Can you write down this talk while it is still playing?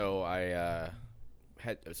So I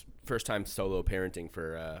had first time solo parenting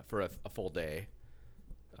for a full day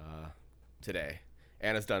today.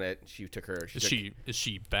 Anna's done it. She took her. Is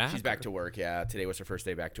she back? She's back to work. Yeah, today was her first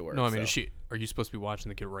day back to work. No, I mean, are you supposed to be watching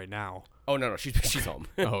the kid right now? Oh no, she's home.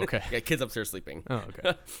 Oh, okay. Yeah, kid's upstairs sleeping. Oh,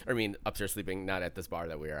 okay. I mean, upstairs sleeping, not at this bar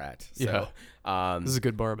that we are at. So, yeah. This is a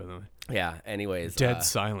good bar, by the way. Yeah. Anyways, Dead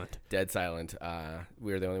silent. Dead silent.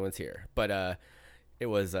 We were the only ones here, but it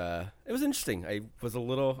was interesting. I was a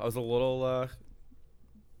little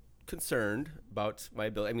concerned about my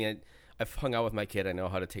ability. I mean, I've hung out with my kid. I know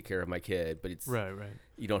how to take care of my kid, but it's right.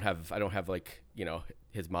 I don't have like,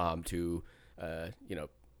 his mom to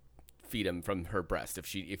feed him from her breast if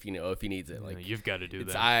he needs it. Like, you've got to do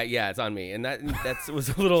that. It's on me, and that was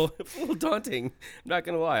a little daunting. I'm not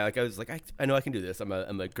gonna lie. Like, I was like, I know I can do this. I'm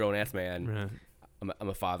a grown ass man. Right. I'm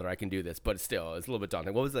a father. I can do this, but still, it's a little bit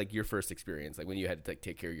daunting. What was like your first experience, like when you had to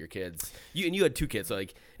take care of your kids? You had 2 kids, so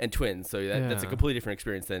and twins, so that's a completely different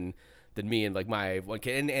experience than me and like my one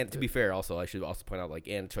kid. And to be fair, also I should also point out, like,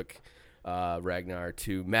 Anna took Ragnar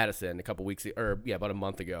to Madison about a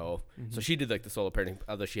month ago. Mm-hmm. So she did like the solo parenting,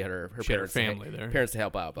 although she had her parents, family there, parents to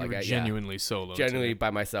help out. But like, genuinely solo, genuinely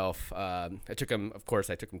by myself. I took him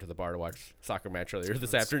to the bar to watch a soccer match earlier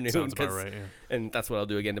this afternoon. Sounds about right, yeah. And that's what I'll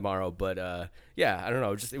do again tomorrow. But I don't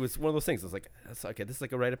know. It was one of those things. I was like, okay, this is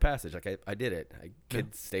like a rite of passage. Like I did it.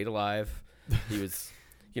 Kid stayed alive. He was.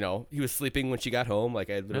 He was sleeping when she got home. Like,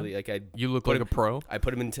 I literally, you look like a pro. I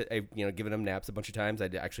put him into, given him naps a bunch of times. I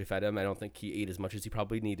actually fed him. I don't think he ate as much as he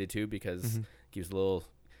probably needed to because he was a little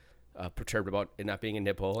perturbed about it not being a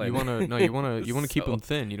nipple. You want to keep him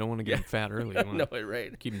thin. You don't want to get him fat early. You wanna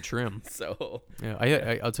right. Keep him trim. So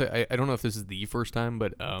yeah, I'll tell you, I don't know if this is the first time,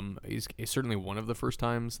 but it's certainly one of the first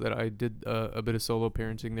times that I did a bit of solo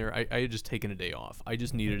parenting there. I had just taken a day off. I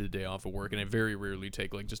just needed a day off of work, and I very rarely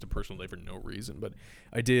take like just a personal day for no reason. But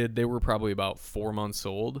I did. They were probably about 4 months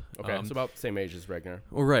old. Okay, it's about the same age as Ragnar.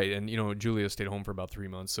 Well, right, and Julia stayed home for about 3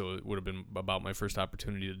 months, so it would have been about my first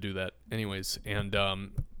opportunity to do that. Anyways, and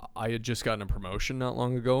I had just gotten a promotion not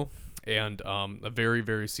long ago, and a very,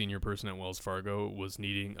 very senior person at Wells Fargo was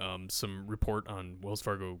needing some report on Wells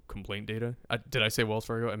Fargo complaint data. Did I say Wells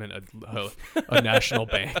Fargo? I meant a national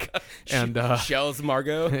bank. And Shells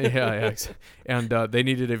Margo. yeah. And they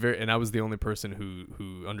needed and I was the only person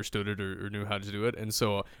who understood it or knew how to do it. And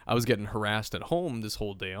so I was getting harassed at home this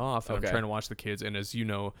whole day off, and I'm trying to watch the kids. And as you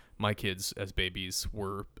know, my kids as babies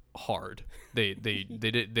were hard. They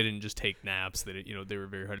didn't just take naps. They were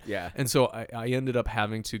very hard. Yeah. And so I ended up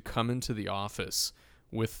having to come into the office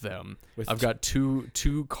with them. I've got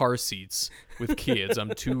two car seats with kids.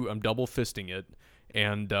 I'm double fisting it,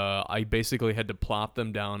 and I basically had to plop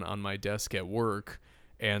them down on my desk at work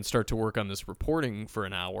and start to work on this reporting for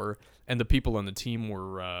an hour. And the people on the team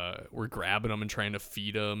were grabbing them and trying to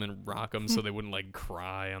feed them and rock them so they wouldn't like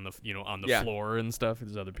cry on the floor and stuff.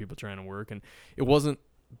 There's other people trying to work, and it wasn't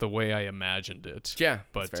the way I imagined it. Yeah,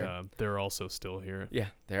 but they're also still here. Yeah,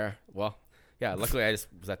 they are. Well, yeah. Luckily, I just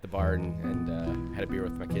was at the bar and had a beer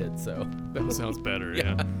with my kids. So that sounds better.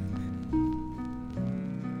 Yeah.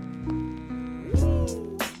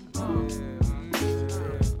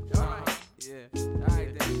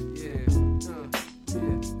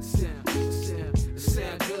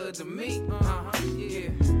 Sound good to me.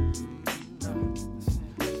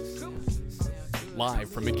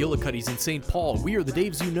 Live from McGillicuddy's in St. Paul, we are the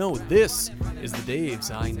Daves you know. This is the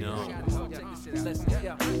Daves I know.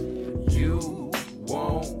 You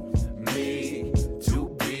want me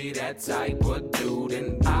to be that type of dude,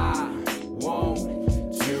 and I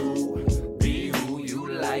want to be who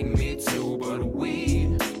you like me to, but we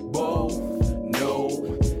both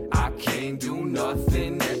know I can't do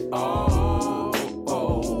nothing at all.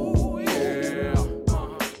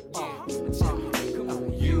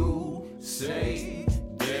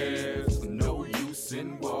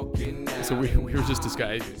 So we were just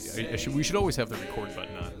discussing. We should always have the record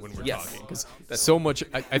button on when we're talking, because so much.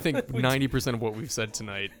 I think 90% of what we've said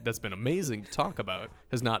tonight that's been amazing to talk about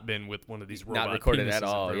has not been with one of these robot not recorded penises at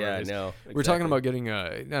all. Yeah, I know. Exactly. We're talking about getting.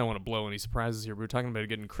 I don't want to blow any surprises here, but we're talking about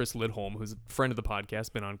getting Chris Lidholm, who's a friend of the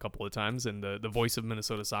podcast, been on a couple of times, and the voice of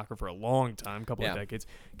Minnesota soccer for a long time, couple of decades.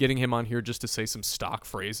 Getting him on here just to say some stock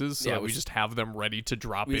phrases, so that we just have them ready to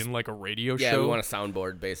drop in like a radio show. Yeah, we want a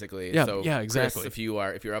soundboard basically. Yeah, so exactly. Chris,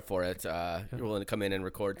 if you're up for it, you're willing to come in and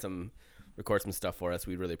record some stuff for us,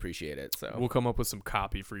 we'd really appreciate it. So we'll come up with some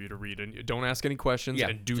copy for you to read, and don't ask any questions,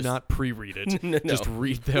 and do not pre-read it. No. Just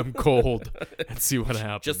read them cold and see what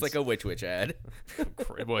happens. Just like a Witch ad.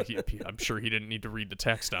 Well, I'm sure he didn't need to read the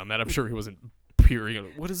text on that. I'm sure he wasn't peering.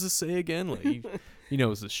 What does this say again? Like he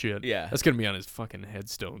knows this shit. Yeah, that's gonna be on his fucking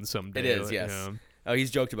headstone someday. It is. Like, yes. Oh,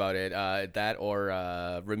 he's joked about it. That or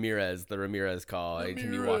Ramirez, the Ramirez call.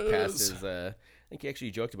 Anytime you walk past his, I think he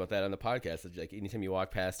actually joked about that on the podcast. It's like anytime you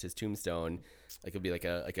walk past his tombstone, like it'll be like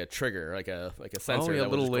a trigger, like a sensor. Oh, yeah, that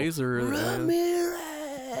little laser. Ramirez.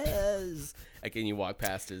 Like, and you walk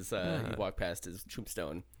past his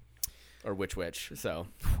tombstone, or which. So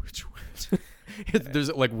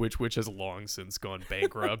there's like which has long since gone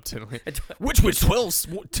bankrupt. And like, which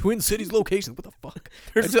 12 Twin Cities locations. What the fuck?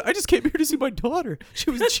 I just came here to see my daughter.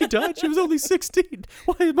 She died. She was only 16.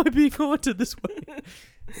 Why am I being haunted this way?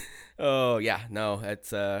 Oh yeah, no,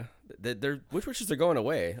 it's which witches are going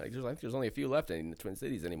away. Like there's only a few left in the Twin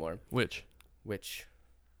Cities anymore. Which?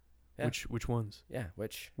 Yeah. Which ones? Yeah,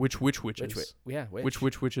 which witches? Yeah,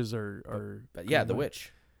 which witches are but yeah, the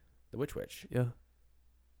witch. Yeah.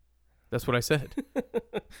 That's what I said.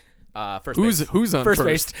 First who's on first?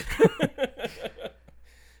 Base.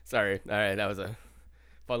 Sorry. All right, that was a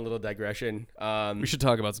fun little digression. We should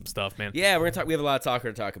talk about some stuff, man. Yeah, we're gonna talk. We have a lot of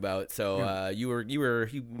soccer to talk about. So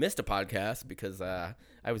you missed a podcast because I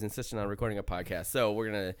was insisting on recording a podcast. So we're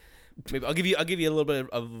gonna. Maybe I'll give you a little bit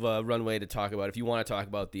of runway to talk about if you want to talk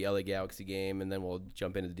about the LA Galaxy game, and then we'll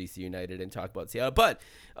jump into the DC United and talk about Seattle. But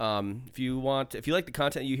if you like the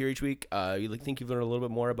content you hear each week, you think you've learned a little bit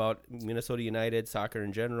more about Minnesota United, soccer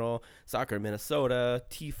in general, soccer in Minnesota,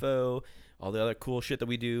 TIFO, all the other cool shit that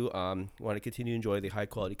we do. Want to continue to enjoy the high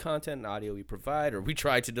quality content and audio we provide, or we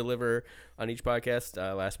try to deliver on each podcast.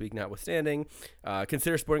 Last week notwithstanding,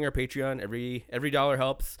 consider supporting our Patreon. Every dollar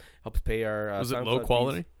helps pay our. Was it low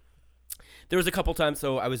quality? Fees. There was a couple times,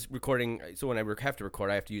 so I was recording. So when I have to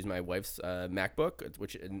record, I have to use my wife's MacBook,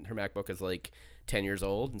 which her MacBook is like 10 years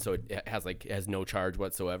old, and so it has no charge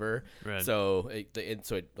whatsoever. Right. So it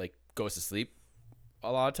like goes to sleep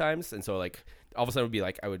a lot of times, and so like all of a sudden it would be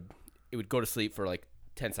like it would go to sleep for like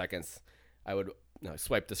 10 seconds. I would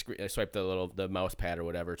swipe the screen, swipe the mouse pad or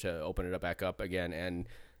whatever to open it back up again, and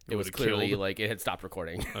it was clearly killed. Like it had stopped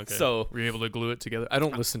recording. Okay. So were you able to glue it together? I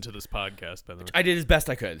don't listen to this podcast, by the way. I did as best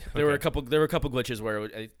I could. There were a couple glitches where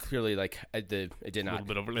it clearly like it did not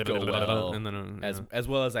go well, and then, as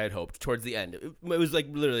well as I had hoped. Towards the end, it was like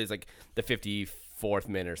literally it's like the 54th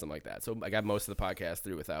minute or something like that. So I got most of the podcast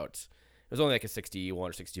through without. It was only like a 61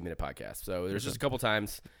 or 60-minute podcast. So there's just a couple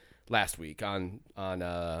times last week on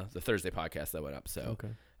the Thursday podcast that went up. So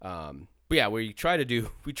but yeah, we try to do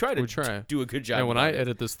a good job. And when I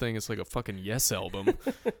edit this thing, it's like a fucking Yes album.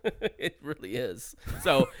 It really is.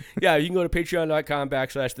 So yeah, you can go to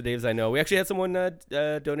patreon.com/the Daves I Know. We actually had someone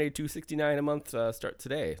donate $2.69 a month start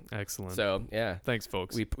today. Excellent. So yeah, thanks,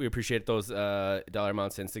 folks. We appreciate those dollar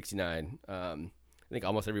amounts in 69. I think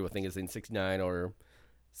almost everything is in 69 or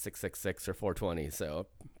 666 or 420. So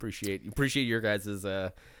appreciate your guys'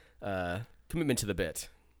 commitment to the bit.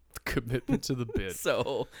 Commitment to the bit.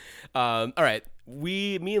 So, all right.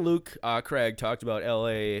 Me and Luke Craig talked about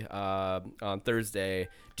LA on Thursday.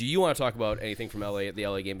 Do you want to talk about anything from the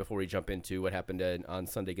LA game before we jump into what happened on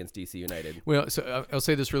Sunday against DC United? Well, so I'll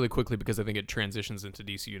say this really quickly because I think it transitions into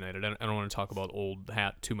DC United. I don't want to talk about old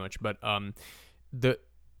hat too much, but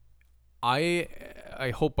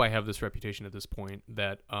I hope I have this reputation at this point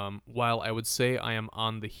that while I would say I am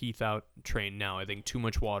on the Heath out train now, I think too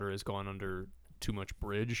much water has gone under too much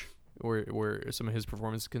bridge where some of his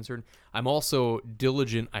performance is concerned. I'm also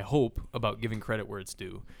diligent, I hope, about giving credit where it's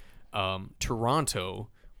due. Toronto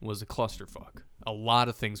was a clusterfuck. A lot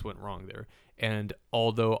of things went wrong there. And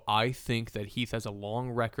although I think that Heath has a long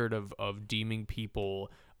record of deeming people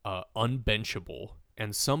unbenchable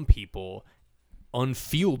and some people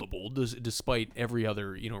unfieldable, despite every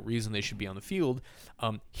other reason they should be on the field,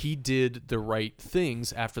 he did the right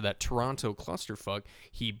things after that Toronto clusterfuck.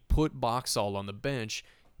 He put Boxall on the bench,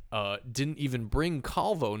 didn't even bring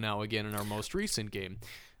Calvo now again in our most recent game.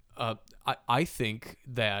 I think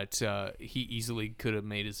that he easily could have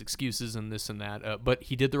made his excuses and this and that, but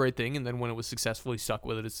he did the right thing, and then when it was successful, he stuck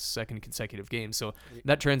with it. It's the second consecutive game. So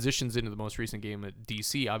that transitions into the most recent game at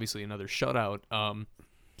DC, obviously another shutout.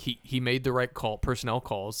 He made the right personnel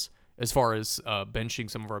calls as far as benching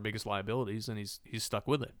some of our biggest liabilities, and he's stuck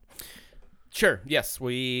with it. Sure. Yes,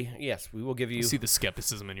 we will give you. I see the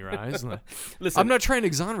skepticism in your eyes. Listen, I'm not trying to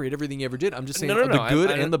exonerate everything he ever did. I'm just saying no. the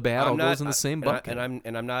good and the bad all goes in the same bucket. I'm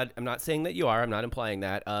not saying that you are. I'm not implying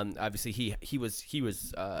that. Obviously he was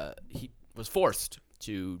forced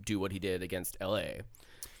to do what he did against LA.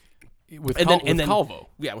 With Calvo.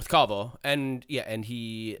 Yeah, with Calvo. And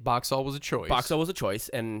Boxall was a choice.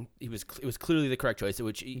 And it was clearly the correct choice,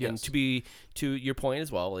 which yes. And to your point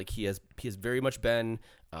as well, like he has very much been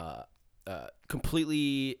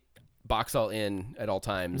completely Boxall in at all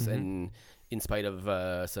times, and in spite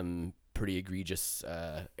of some pretty egregious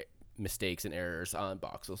mistakes and errors on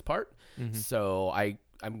Boxall's part. So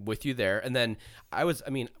I'm with you there. And then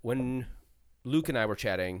when Luke and I were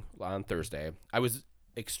chatting on Thursday, I was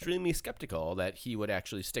extremely skeptical that he would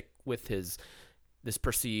actually stick with this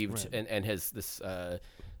perceived and his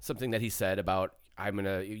something that he said about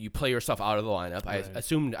you play yourself out of the lineup.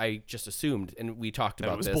 Right. I just assumed, and we talked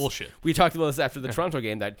about this. It was bullshit. We talked about this after the Toronto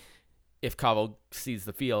game, that if Calvo sees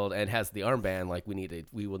the field and has the armband, like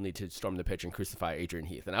we will need to storm the pitch and crucify Adrian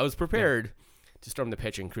Heath. And I was prepared to storm the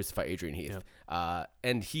pitch and crucify Adrian Heath.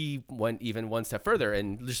 And he went even one step further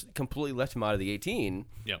and just completely left him out of the 18.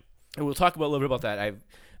 Yeah. And we'll talk about a little bit about that. I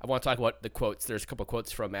want to talk about the quotes. There's a couple of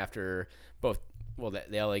quotes from after both, the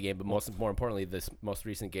LA game, but more importantly, this most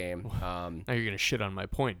recent game. Now you're going to shit on my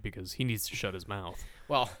point because he needs to shut his mouth.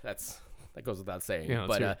 Well, that goes without saying. Yeah,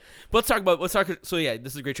 but let's talk. So yeah,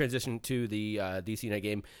 this is a great transition to the DC United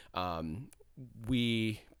game.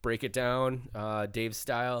 We break it down, Dave's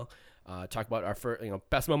style. Talk about our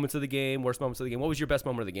best moments of the game, worst moments of the game. What was your best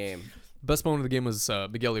moment of the game? Best moment of the game was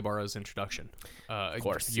Miguel Ibarra's introduction. Of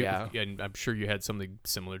course, And I'm sure you had something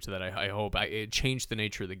similar to that. I hope it changed the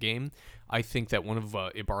nature of the game. I think that one of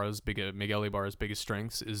Miguel Ibarra's biggest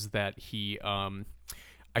strengths is that he.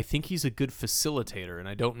 I think he's a good facilitator, and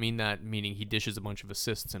I don't mean that meaning he dishes a bunch of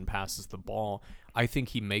assists and passes the ball. I think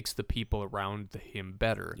he makes the people around him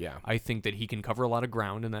better. Yeah. I think that he can cover a lot of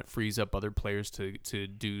ground, and that frees up other players to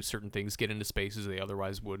do certain things, get into spaces they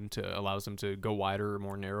otherwise wouldn't. Allows them to go wider or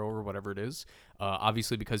more narrow or whatever it is.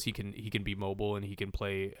 Obviously, because he can be mobile and he can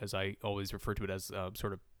play, as I always refer to it, as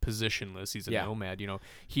sort of positionless. He's a nomad.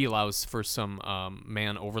 He allows for some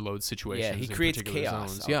man overload situations. Yeah, he creates chaos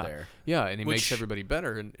zones. out there. Yeah, and he makes everybody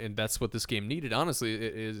better, and that's what this game needed.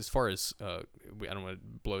 Honestly, as far as I don't want to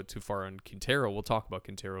blow it too far on Quintero. We'll talk about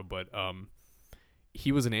Quintero, but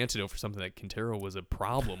he was an antidote for something that Quintero was a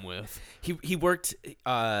problem with. He worked.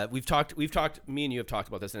 We've talked. Me and you have talked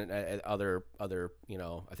about this, and other.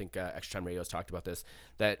 I think Extra Time Radio has talked about this.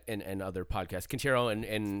 That and other podcasts. Quintero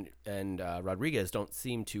and Rodriguez don't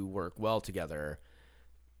seem to work well together.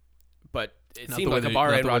 But it seemed like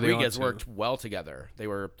Ibarra and Rodriguez worked well together. They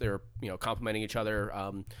were complementing each other.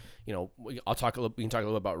 We can talk a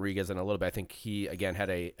little about Rodriguez in a little bit. I think he again had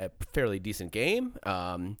a fairly decent game,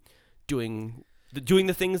 doing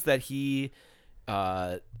the things that he's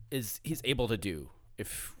able to do.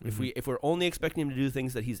 If we're only expecting him to do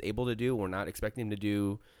things that he's able to do, we're not expecting him to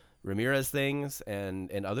do Ramirez things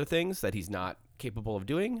and other things that he's not capable of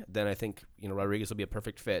doing, then I think Rodriguez will be a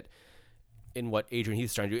perfect fit in what Adrian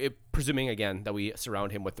Heath's trying to do, presuming again that we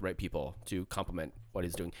surround him with the right people to complement what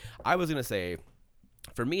he's doing. I was gonna say,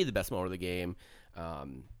 for me, the best moment of the game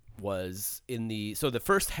was in the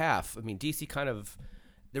first half. I mean, DC kind of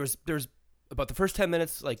there was about the first 10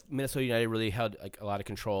 minutes, like Minnesota United really had like a lot of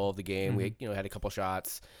control of the game. We had a couple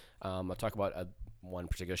shots. I'll talk about one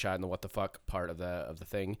particular shot in the what the fuck part of the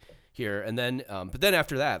thing here, and then but then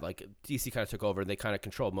after that, like DC kind of took over and they kind of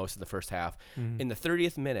controlled most of the first half. In the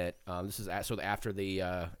 30th minute, this is after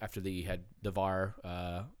the VAR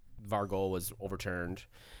goal was overturned.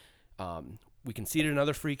 We conceded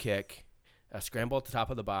another free kick, a scramble at the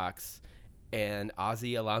top of the box, and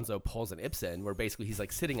Ozzy Alonso pulls an Ibsen where basically he's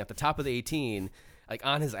like sitting at the top of the 18, like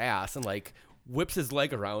on his ass, and like whips his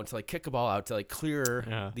leg around to like kick a ball out to like clear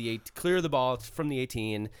the ball from the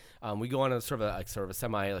 18. We go on a sort of a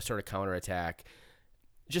semi counter attack.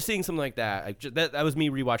 Just seeing something like that, that was me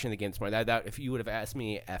rewatching the game this morning. That if you would have asked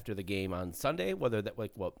me after the game on Sunday whether that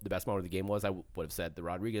what the best moment of the game was, I would have said the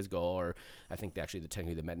Rodriguez goal, or I think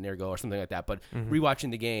technically the Metanier goal or something like that. But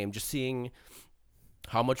rewatching the game, just seeing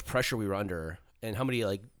how much pressure we were under and how many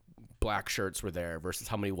like black shirts were there versus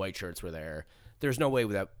how many white shirts were there. There's no way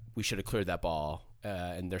that we should have cleared that ball,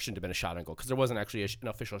 and there shouldn't have been a shot on goal because there wasn't actually an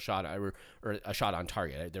official shot or a shot on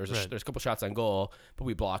target. There's a couple shots on goal, but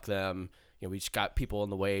we blocked them. We just got people in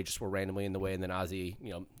the way, just were randomly in the way, and then Ozzy,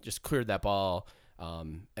 just cleared that ball,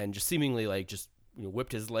 and just seemingly like just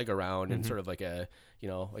whipped his leg around and sort of like a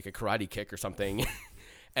like a karate kick or something.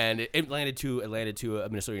 And it landed to a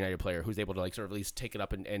Minnesota United player who's able to like sort of at least take it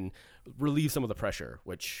up and relieve some of the pressure,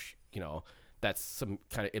 which that's some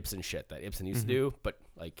kind of Ibsen shit that Ibsen used to do, but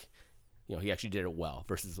like he actually did it well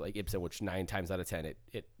versus like Ibsen, which 9 times out of 10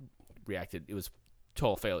 it reacted. It was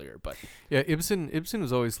total failure. But yeah, Ibsen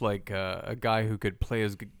was always like a guy who could play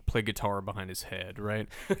guitar behind his head, right?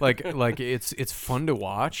 Like it's fun to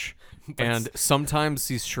watch, and sometimes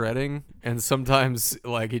he's shredding, and sometimes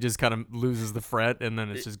like he just kind of loses the fret, and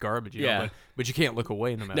then it's just garbage. You know? But you can't look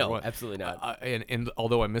away no matter what. No, absolutely not. And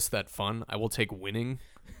although I miss that fun, I will take winning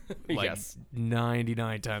like Yes.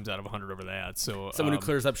 99 times out of 100 over that. So Someone who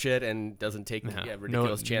clears up shit and doesn't take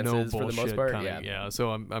ridiculous chances for the most part. Yeah.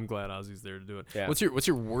 So I'm glad Ozzy's there to do it. Yeah. What's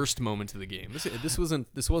your worst moment of the game? This wasn't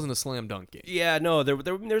a slam dunk game. Yeah, no,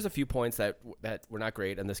 there's a few points that were not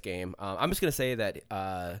great in this game. I'm just gonna say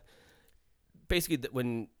that basically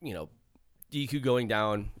when DQ going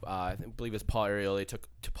down, I believe it's Paul Arriola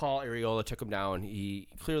took him down. He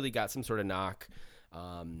clearly got some sort of knock.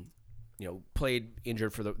 Played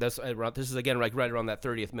injured for this is again like right around that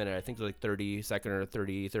 30th minute. I think it was like 32nd or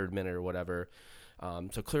 33rd minute or whatever.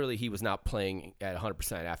 So clearly he was not playing at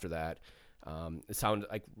 100% after that. It sounded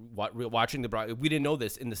like watching the broadcast. We didn't know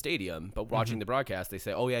this in the stadium, but watching the broadcast, they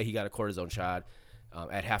say, "Oh yeah, he got a cortisone shot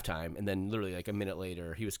at halftime," and then literally like a minute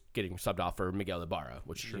later, he was getting subbed off for Miguel Ibarra,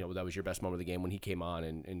 which that was your best moment of the game when he came on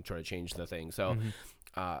and tried to change the thing. So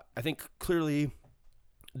I think clearly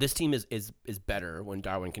this team is better when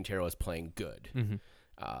Darwin Quintero is playing good.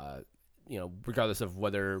 Regardless of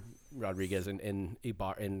whether Rodriguez and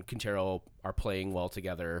Quintero are playing well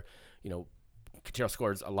together, Quintero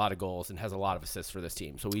scores a lot of goals and has a lot of assists for this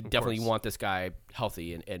team. So we definitely want this guy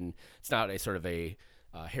healthy, and it's not a sort of a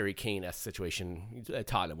Harry Kane-esque situation at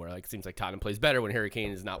Tottenham where it seems like Tottenham plays better when Harry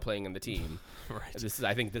Kane is not playing in the team. Right.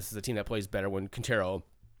 I think this is a team that plays better when Quintero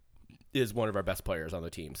is one of our best players on the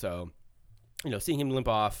team. So, seeing him limp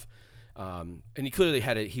off, and he clearly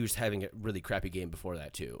he was having a really crappy game before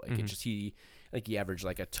that too. He averaged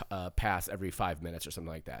like a pass every 5 minutes or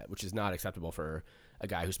something like that, which is not acceptable for a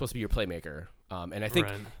guy who's supposed to be your playmaker. And I think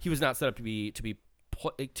he was not set up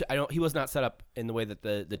he was not set up in the way that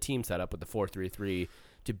the team set up with the 4-3-3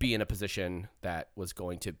 to be in a position that was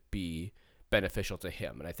going to be beneficial to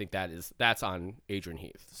him. And I think that's on Adrian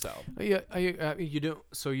Heath.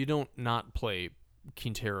 So you don't not play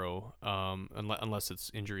Quintero unless it's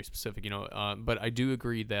injury specific, but I do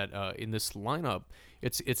agree that in this lineup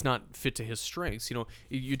it's not fit to his strengths.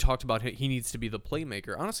 You talked about he needs to be the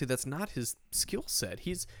playmaker. Honestly, that's not his skill set.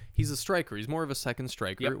 He's a striker. He's more of a second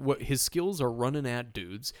striker. Yep. What his skills are running at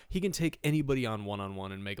dudes. He can take anybody on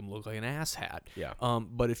one-on-one and make him look like an asshat. Yeah.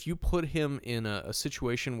 But if you put him in a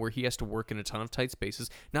situation where he has to work in a ton of tight spaces,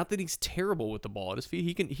 not that he's terrible with the ball at his feet,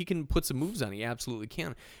 he can put some moves on. He absolutely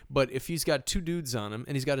can. But if he's got two dudes on him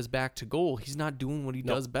and he's got his back to goal, he's not doing what he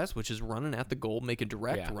does best, which is running at the goal, making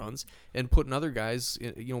direct runs, and putting other guys,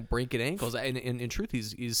 breaking ankles. And in truth,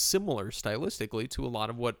 he's similar stylistically to a lot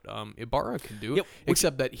of what Ibarra can do,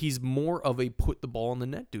 except that he's more of a put the ball in the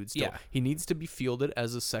net dude still. Yeah. He needs to be fielded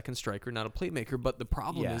as a second striker, not a playmaker. But the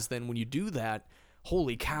problem is then when you do that,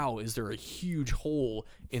 holy cow, is there a huge hole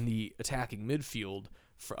in the attacking midfield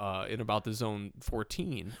in about the zone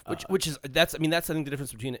 14, that's I think the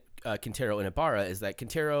difference between Quintero and Ibarra is that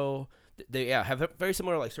Quintero they have very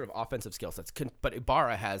similar sort of offensive skill sets, but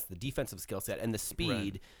Ibarra has the defensive skill set and the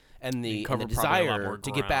speed and the desire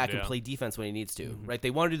to get back and play defense when he needs to. Right,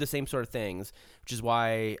 they want to do the same sort of things, which is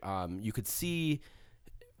why you could see,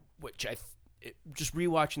 just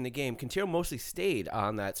rewatching the game, Quintero mostly stayed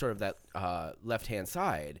on that sort of that left hand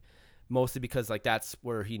side, mostly because that's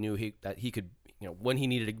where he knew that he could. When he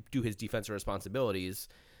needed to do his defensive responsibilities,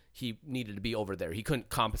 he needed to be over there. He couldn't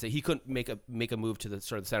compensate. He couldn't make a move to the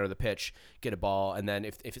sort of the center of the pitch, get a ball, and then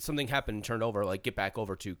if something happened and turned over, get back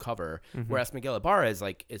over to cover. Whereas Miguel Ibarra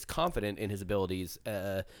is confident in his abilities,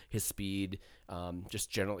 his speed, his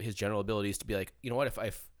general abilities to be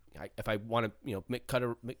if I want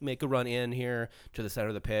to make a run in here to the center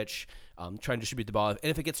of the pitch, try and distribute the ball, and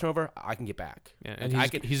if it gets turned over, I can get back. Yeah, and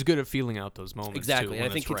he's good at feeling out those moments. Exactly, too,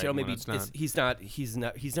 and I think Quintero right,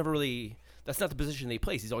 he's never really. That's not the position that he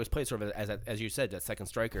plays. He's always played sort of as you said, that second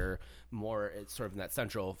striker, more it's sort of in that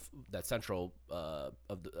central of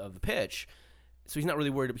the pitch. So he's not really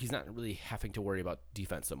worried. He's not really having to worry about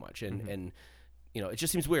defense so much, and it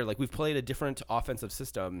just seems weird. We've played a different offensive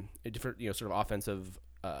system, a different sort of offensive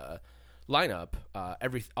lineup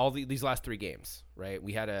these last three games, right?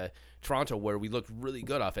 We had a Toronto where we looked really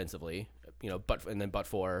good offensively, but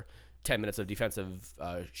for 10 minutes of defensive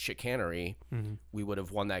chicanery, we would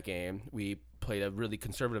have won that game. We played a really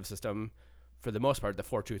conservative system for the most part, the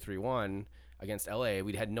 4-2-3-1 against LA.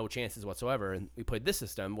 We had no chances whatsoever, and we played this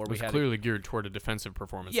system where we had clearly geared toward a defensive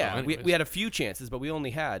performance. Yeah, we had a few chances, but we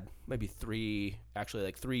only had maybe three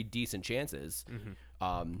decent chances.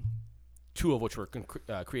 Two of which were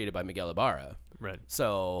created by Miguel Ibarra. Right.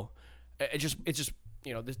 So it's just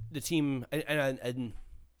the team and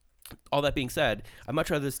all that being said, I'd much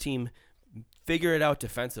rather this team figure it out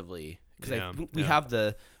defensively because we have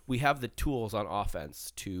the tools on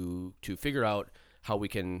offense to figure out how we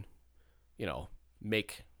can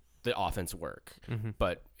make the offense work.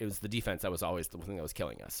 But it was the defense that was always the thing that was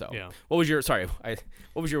killing us. So what was your worst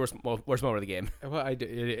moment of the game? Well,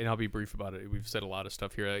 and I'll be brief about it. We've said a lot of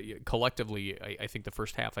stuff here. Collectively, I think the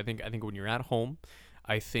first half. I think when you're at home,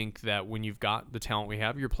 I think that when you've got the talent we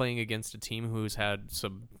have, you're playing against a team who's had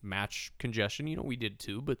some match congestion. You know, we did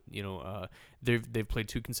too, but they've played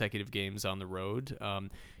 2 consecutive games on the road.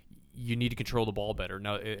 You need to control the ball better.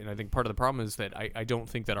 Now, and I think part of the problem is that I don't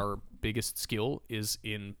think that our biggest skill is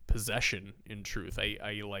in possession, in truth.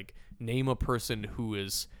 I like name a person who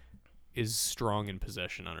is strong in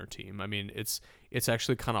possession on our team. I mean, it's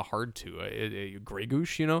actually kind of hard to. Grey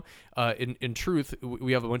Goose, in truth,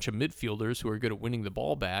 we have a bunch of midfielders who are good at winning the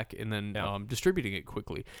ball back and then distributing it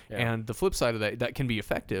quickly. Yeah. And the flip side of that can be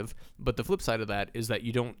effective, but the flip side of that is that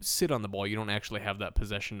you don't sit on the ball. You don't actually have that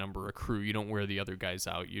possession number accrue. You don't wear the other guys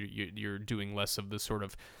out. You're doing less of the sort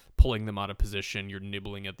of pulling them out of position. You're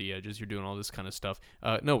nibbling at the edges. You're doing all this kind of stuff.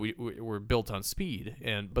 No, we're built on speed,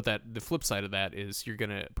 but the flip side of that is you're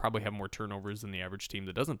gonna probably have more turnovers than the average team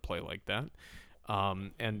that doesn't play like that.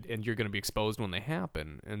 And you're going to be exposed when they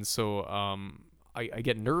happen. And so I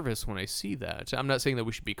get nervous when I see that. I'm not saying that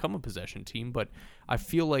we should become a possession team, but I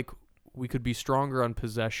feel like we could be stronger on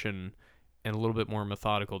possession and a little bit more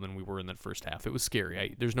methodical than we were in that first half. It was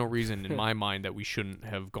scary. There's no reason in my mind that we shouldn't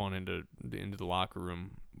have gone into the locker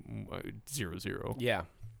room 0-0. Yeah.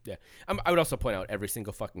 Yeah, I would also point out every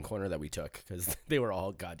single fucking corner that we took because they were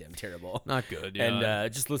all goddamn terrible. Not good, yeah.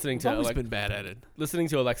 And just listening to always been bad at it. Listening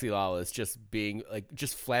to Alexi Lawless just being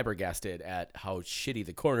just flabbergasted at how shitty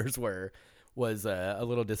the corners were was a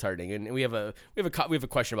little disheartening. And we have a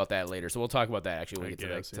question about that later, so we'll talk about that actually when we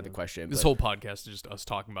get to the question. This whole podcast is just us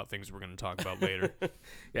talking about things we're going to talk about later.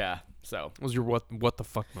 Yeah. So what was your what the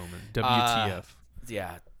fuck moment? WTF?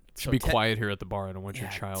 Yeah. Should be quiet here at the bar. I don't want your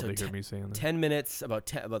child to hear me saying that. 10 minutes, about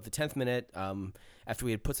the 10th minute, after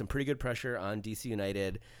we had put some pretty good pressure on DC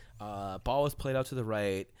United, ball was played out to the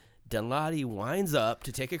right. Dunladi winds up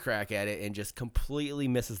to take a crack at it and just completely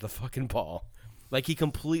misses the fucking ball. Like, he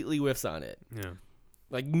completely whiffs on it. Yeah.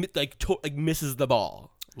 Like misses the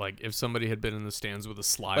ball. Like, if somebody had been in the stands with a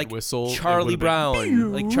slide whistle. Charlie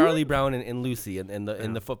Brown. Like, Charlie Brown and Lucy in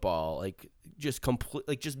the football. Like, just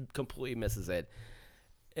completely misses it.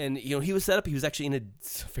 And, he was set up. He was actually in a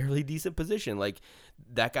fairly decent position. Like,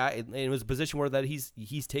 that guy, and it was a position where that he's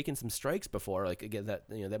taken some strikes before. Like, again,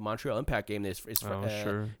 that Montreal Impact game, his first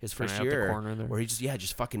year, where he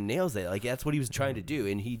just fucking nails it. Like, that's what he was trying to do,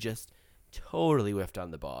 and he just totally whiffed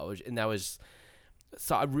on the ball. And that was,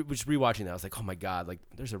 so I was rewatching that. I was like, oh my god, like,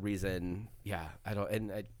 there's a reason. Yeah,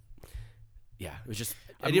 it was just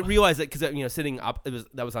I didn't realize that because sitting up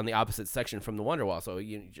that was on the opposite section from the Wonderwall, so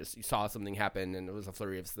you saw something happen and it was a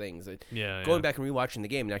flurry of things. Going back and rewatching the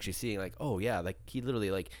game and actually seeing like, oh yeah, like he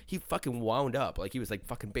literally he fucking wound up like he was like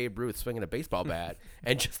fucking Babe Ruth swinging a baseball bat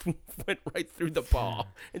and just went right through the ball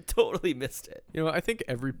and totally missed it. I think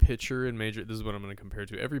every pitcher in this is what I'm going to compare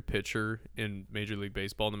to. Every pitcher in Major League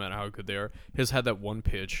Baseball, no matter how good they are, has had that one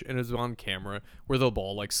pitch and it's on camera where the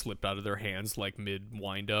ball like slipped out of their hands like mid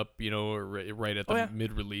wind up, or right at the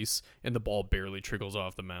mid release, and the ball barely trickles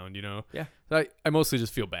off the mound. Yeah. I mostly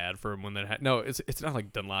just feel bad for him when that. No, it's not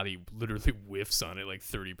like Dunladi literally whiffs on it like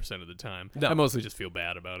 30% of the time. No. I mostly just feel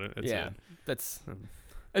bad about it. That's.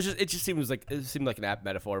 It just seemed like an apt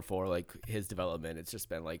metaphor for like his development. It's just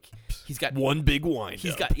been like he's got one big wind.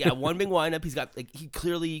 He's got one big wind up. He's got he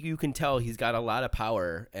clearly you can tell he's got a lot of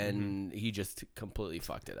power, and he just completely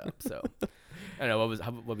fucked it up. So. I don't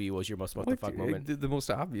know what was your most what the fuck moment? The most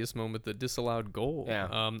obvious moment, the disallowed goal.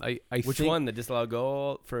 Yeah. Which one? The disallowed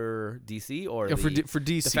goal for DC or for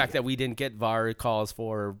DC? The fact that we didn't get VAR calls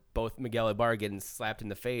for both Miguel Ibarra getting slapped in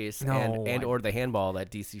the face or the handball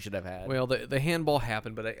that DC should have had. Well, the handball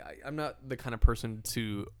happened, but I'm not the kind of person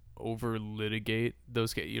to over litigate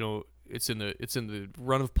those. It's in the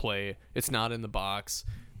run of play. It's not in the box.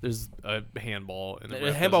 There's a handball, and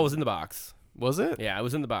the handball was in the box. Was it? Yeah, it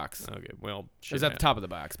was in the box. Okay, well, it was at the top of the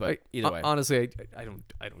box, but either way. Honestly, I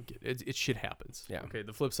don't get it. It shit happens. Yeah. Okay.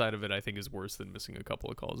 The flip side of it, I think, is worse than missing a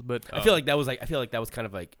couple of calls. But I feel like that was kind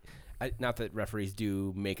of like, not that referees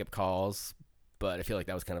do makeup calls, but I feel like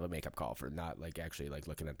that was kind of a makeup call for not like actually like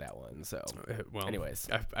looking at that one. So, anyways,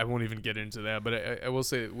 I won't even get into that. But I will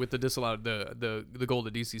say with the disallowed, the goal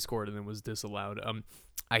that DC scored and then was disallowed.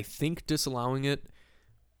 I think disallowing it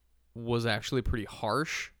was actually pretty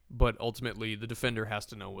harsh. But ultimately, the defender has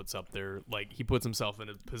to know what's up there. Like, he puts himself in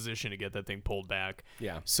a position to get that thing pulled back.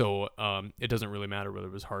 Yeah. So it doesn't really matter whether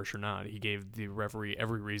it was harsh or not. He gave the referee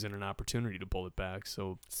every reason and opportunity to pull it back.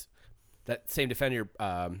 So that same defender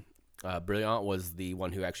Brilliant was the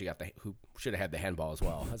one who actually who should have had the handball as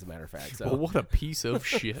well, as a matter of fact. So well, what a piece of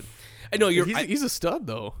shit. I know he's a stud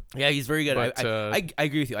though. Yeah, he's very good. But, I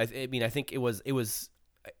agree with you. I mean, I think it was.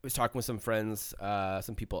 I was talking with some friends,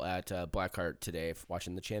 some people at Blackheart today,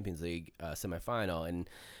 watching the Champions League semifinal, and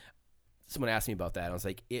someone asked me about that. And I was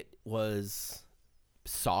like, it was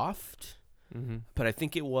soft, but I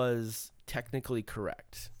think it was technically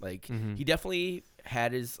correct. Like he definitely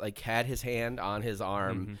had his hand on his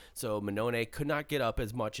arm, so Minone could not get up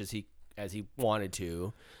as much as he wanted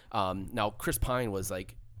to. Now Chris Pine was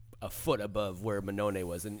like a foot above where Minone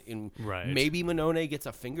was, and maybe Minone gets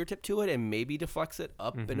a fingertip to it and maybe deflects it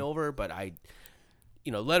up and over, but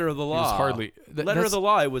letter of the law, letter of the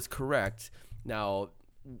law, it was correct. Now,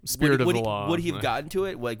 spirit of the law, would he have gotten to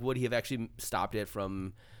it? Like, would he have actually stopped it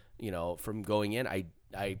from going in?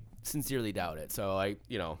 I sincerely doubt it. So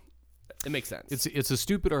it makes sense. It's a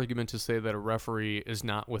stupid argument to say that a referee is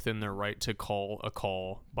not within their right to call a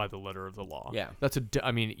call by the letter of the law. Yeah.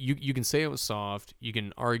 I mean, you can say it was soft, you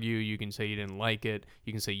can argue, you can say you didn't like it,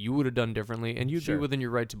 you can say you would have done differently, and you'd be within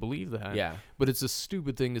your right to believe that. Yeah. But it's a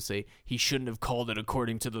stupid thing to say, he shouldn't have called it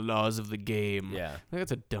according to the laws of the game. Yeah.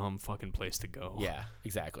 That's a dumb fucking place to go. Yeah,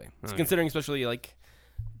 exactly. So considering especially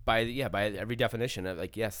by every definition of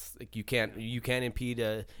you can't impede.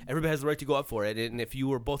 Everybody has the right to go up for it, and if you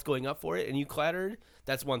were both going up for it and you clattered,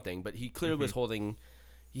 that's one thing. But he clearly was holding.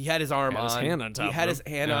 He had his arm his hand on top. He had his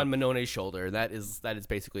hand on Minone's shoulder. That is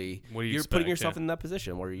basically you're putting yourself in that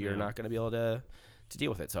position where you're not going to be able to deal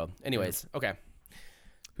with it. So, anyways, okay.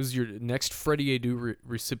 Who's your next Freddie Adu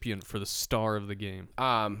recipient for the star of the game?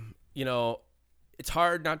 It's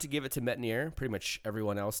hard not to give it to Metnier. Pretty much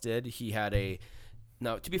everyone else did. He had a.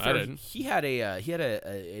 Now, to be fair, he had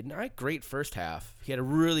a not great first half. He had a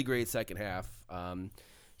really great second half.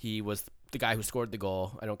 He was the guy who scored the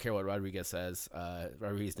goal. I don't care what Rodriguez says.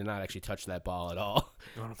 Rodriguez did not actually touch that ball at all.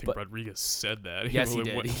 I don't think Rodriguez said that. Yes, he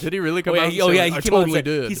did. Did he really come out and say, he I totally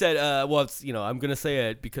did. He said, well, it's, I'm going to say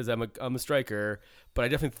it because I'm a striker, but I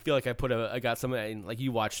definitely feel like I got something, like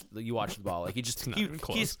you watched the ball. Like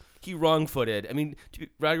he wrong-footed. I mean,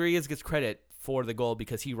 Rodriguez gets credit for the goal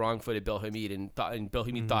because he wrong-footed Bill Hamid and Bill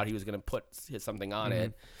Hamid thought he was going to hit something on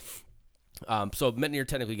it. So Metnier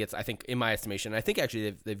technically gets, I think, in my estimation, I think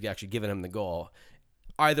actually they've actually given him the goal.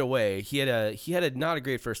 Either way, he had a not a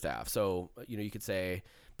great first half. So you could say,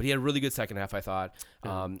 but he had a really good second half. I thought.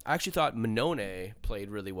 I actually thought Minone played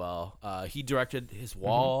really well. He directed his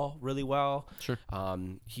wall really well. Sure.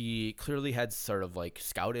 He clearly had sort of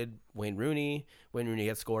scouted Wayne Rooney. Wayne Rooney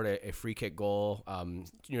had scored a free kick goal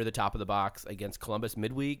near the top of the box against Columbus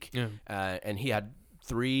midweek. Yeah. And he had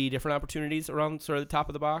 3 different opportunities around sort of the top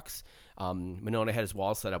of the box. Minone had his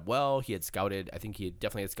wall set up well. He had scouted. I think he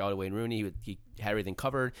definitely had scouted Wayne Rooney. He had everything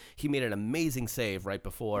covered. He made an amazing save right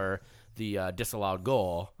before the disallowed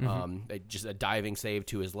goal. Just a diving save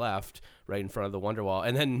to his left, right in front of the wonder wall.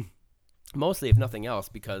 And then, mostly, if nothing else,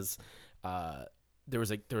 because there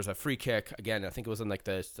was a free kick again. I think it was in the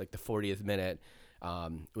 40th minute.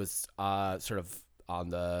 It was sort of on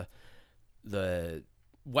the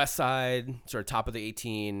west side, sort of top of the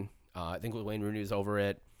 18. I think Wayne Rooney was over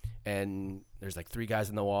it, and there's 3 guys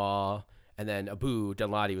in the wall, and then Abu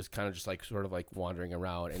Dunladi was kind of just sort of wandering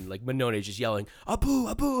around, and Minone just yelling Abu,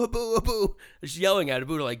 Abu, Abu, Abu, just yelling at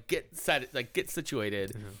Abu to get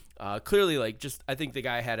situated. Clearly, I think the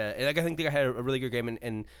guy had a really good game,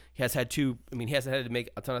 and he has had 2. I mean, he hasn't had to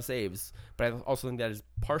make a ton of saves, but I also think that is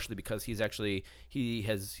partially because he's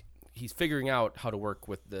figuring out how to work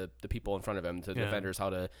with the people in front of him, the defenders, how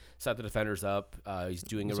to set the defenders up. He's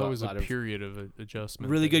doing always a period of adjustment.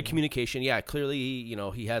 Really good communication. Yeah, clearly,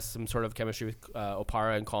 he has some sort of chemistry with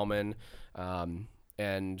Opara and Coleman.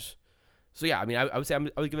 And so, yeah, I mean, I would say I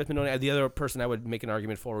would give it to Minone. The other person I would make an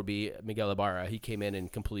argument for would be Miguel Ibarra. He came in and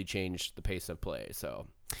completely changed the pace of play. So,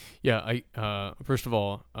 yeah, first of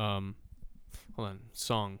all, hold on,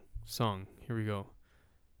 song, here we go.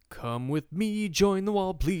 Come with me, join the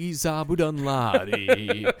wall, please, Abu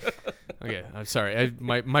Dunladi. Okay, I'm sorry.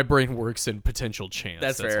 My brain works in potential chance.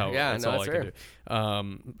 That's fair. That's all I fair. can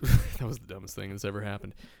do. That was the dumbest thing that's ever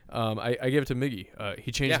happened. I gave it to Miggy.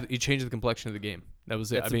 He changed the complexion of the game. That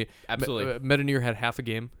was it. Absolutely. Metanier had half a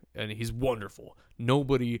game, and he's wonderful.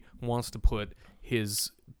 Nobody wants to put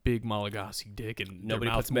his big Malagasy dick in their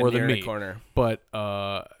mouth more than me. In a corner. But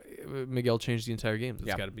Miguel changed the entire game.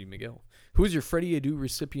 It's got to be Miguel. Who is your Freddie Adu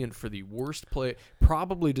recipient for the worst play?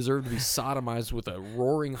 Probably deserved to be sodomized with a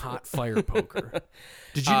roaring hot fire poker.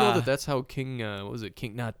 Did you know that's how King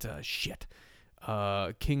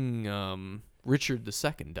King Richard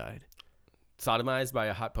II died? sodomized by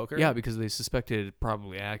a hot poker? Yeah, because they suspected,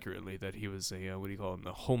 probably accurately, that he was a what do you call him,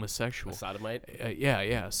 a homosexual. A sodomite? Yeah,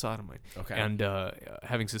 a sodomite. Okay. And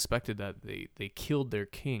having suspected that, they killed their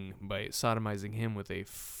king by sodomizing him with a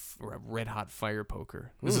red hot fire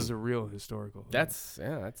poker. This is a real historical. That's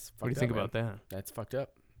fucked What do you think about that? That's fucked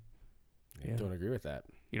up. I don't agree with that.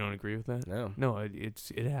 You don't agree with that? No.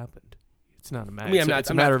 It happened. It's not a matter. I mean, it's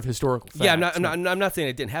a matter of historical fact. Yeah, I'm not saying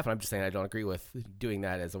it didn't happen. I'm just saying I don't agree with doing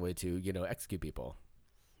that as a way to, execute people.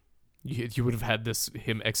 You would have had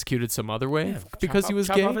him executed some other way because he was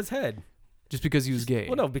chop gay. Off his head. Just because he was gay.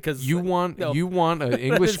 Well, no, because you want an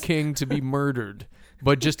English king to be murdered,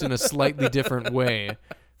 but just in a slightly different way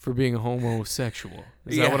for being homosexual.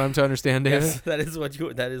 Is that what I'm to understand, David? Yes, that is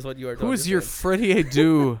what you are. Who is your Freddie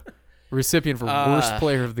Adu recipient for worst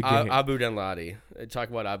player of the game? Abu Danladi. Talk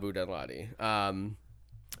about Abu Danladi.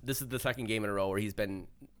 This is the second game in a row where he's been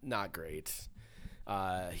not great.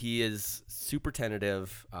 He is super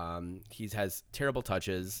tentative. He has terrible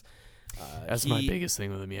touches. That's my biggest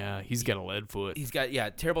thing with him. Yeah, he's got a lead foot. He's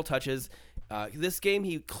got terrible touches. This game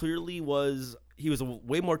he clearly was. He was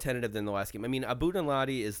way more tentative than the last game. I mean, Abu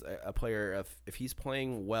Danladi is a player. If he's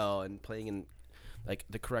playing well and playing in like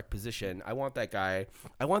the correct position, I want that guy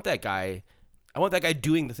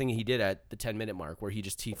doing the thing he did at the 10-minute mark where he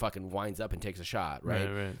fucking winds up and takes a shot,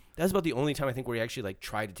 right? That's about the only time I think where he actually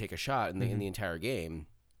tried to take a shot in the entire game.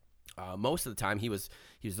 Most of the time he was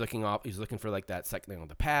looking for like that second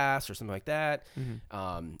the pass or something like that.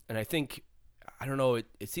 And I think, I don't know,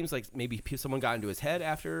 it seems like maybe someone got into his head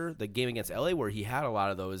after the game against LA where he had a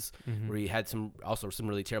lot of those where he had some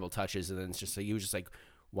really terrible touches, and then it's just like he was just like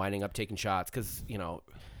winding up taking shots because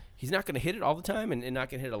he's not going to hit it all the time and not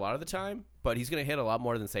going to hit it a lot of the time, but he's going to hit a lot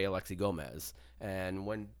more than say Alexi Gomez. And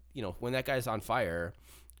when that guy's on fire,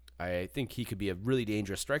 I think he could be a really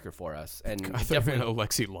dangerous striker for us. And I thought you meant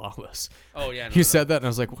Alexi Lawless. Oh yeah, you said that, and I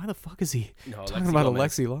was like, why the fuck is he talking about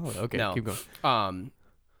Alexi Lawless? Okay, keep going.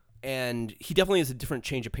 And he definitely is a different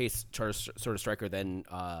change of pace sort of striker than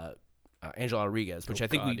Angelo Rodriguez, which I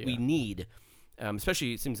think we need.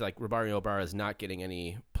 Especially, it seems like Romario Ibarra is not getting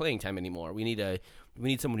any playing time anymore. We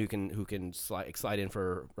need someone who can slide in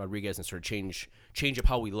for Rodriguez and sort of change up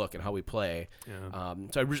how we look and how we play. Yeah.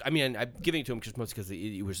 I'm giving it to him just mostly because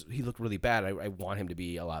he looked really bad. I want him to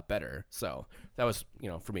be a lot better. So that was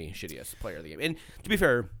for me shittiest player of the game. And to be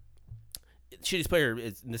fair, shittiest player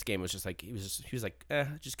in this game was just like he was like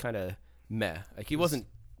just kind of meh. Like he wasn't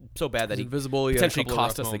so bad that he potentially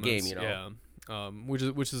cost us the game. Yeah.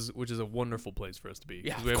 Which is a wonderful place for us to be.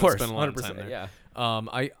 Yeah, we of course, spent a lot of time there. Yeah.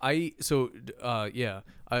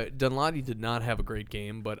 Danladi did not have a great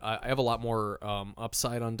game, but I have a lot more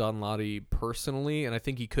upside on Danladi personally, and I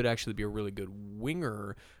think he could actually be a really good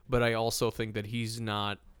winger. But I also think that he's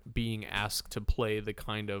not being asked to play the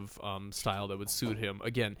kind of style that would suit him.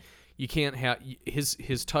 Again, you can't have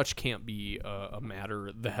his touch can't be a matter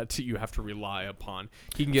that you have to rely upon.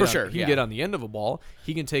 He can get on the end of a ball.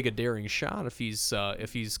 He can take a daring shot if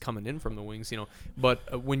he's coming in from the wings,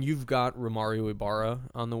 But when you've got Romario Ibarra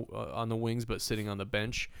on the wings, but sitting on the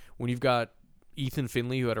bench, when you've got Ethan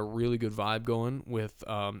Finley who had a really good vibe going with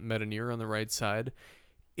Metanir on the right side,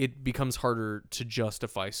 it becomes harder to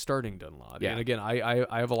justify starting Danladi. Yeah. And again, I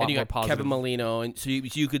have a lot more positive. Kevin Molino, and so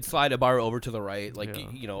you could slide Ibarra over to the right.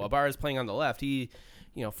 Ibarra's playing on the left. He,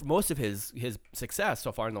 for most of his success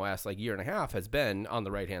so far in the last year and a half has been on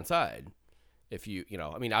the right hand side. If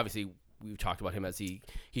obviously we've talked about him as he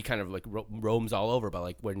kind of roams all over,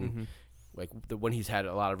 but when. When he's had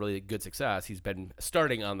a lot of really good success, he's been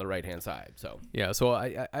starting on the right-hand side. So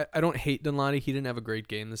I don't hate Danladi. He didn't have a great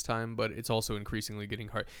game this time, but it's also increasingly getting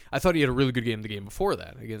hard. I thought he had a really good game the game before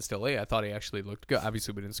that against LA. I thought he actually looked good.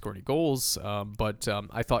 Obviously, we didn't score any goals, but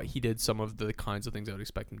I thought he did some of the kinds of things I would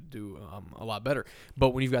expect him to do a lot better.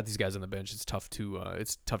 But when you've got these guys on the bench, it's tough to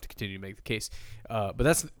continue to make the case. But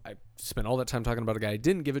I spent all that time talking about a guy I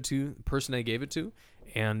didn't give it to, the person I gave it to.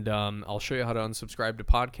 And I'll show you how to unsubscribe to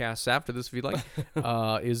podcasts after this if you'd like,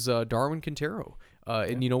 is Darwin Quintero.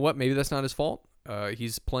 And you know what? Maybe that's not his fault.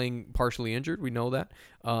 He's playing partially injured. We know that.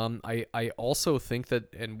 I also think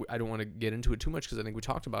that, and I don't want to get into it too much because I think we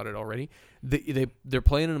talked about it already, they're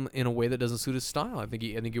playing him in a way that doesn't suit his style. I think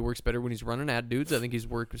he works better when he's running at dudes. I think he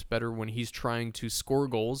works better when he's trying to score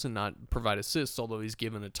goals and not provide assists, although he's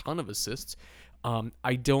given a ton of assists. I'm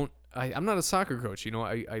not a soccer coach,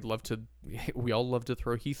 I love to, we all love to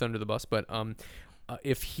throw Heath under the bus, but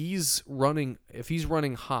if he's running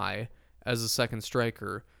high as a second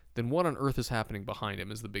striker, then what on earth is happening behind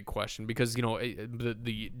him is the big question. Because,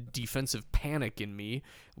 the defensive panic in me,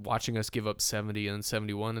 watching us give up 70 and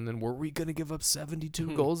 71, and then were we going to give up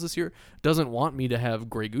 72 goals this year? Doesn't want me to have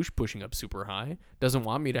Grey Goose pushing up super high. Doesn't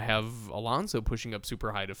want me to have Alonso pushing up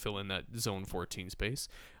super high to fill in that zone 14 space.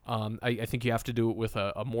 I think you have to do it with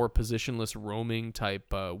a more positionless roaming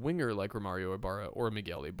type winger like Romario Ibarra or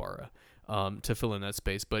Miguel Ibarra. To fill in that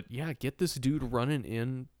space. But yeah, get this dude running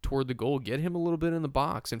in toward the goal. Get him a little bit in the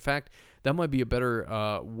box. In fact, that might be a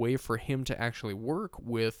better way for him to actually work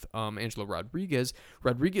with Angelo Rodriguez.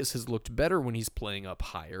 Rodriguez has looked better when he's playing up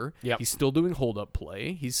higher. Yep. He's still doing hold-up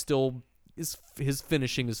play. He's still... His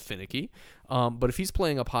finishing is finicky, but if he's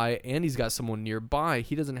playing up high and he's got someone nearby,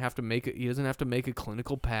 he doesn't have to make a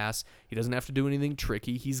clinical pass. He doesn't have to do anything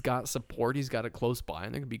tricky. He's got support. He's got it close by,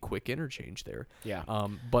 and there can be quick interchange there. Yeah.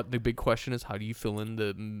 But the big question is, how do you fill in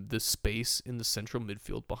the space in the central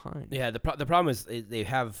midfield behind? Yeah. The problem is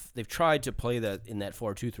they've tried to play that in that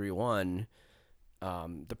 4-2-3-1.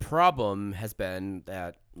 The problem has been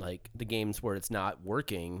that like the games where it's not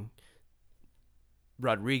working,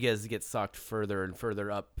 Rodriguez gets sucked further and further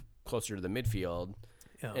up closer to the midfield.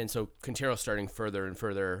 Yeah. And so Quintero's starting further and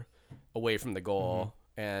further away from the goal.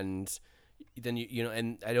 And then,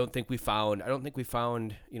 and I don't think we found,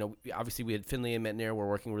 obviously we had Finley and Metnier were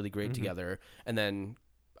working really great together. And then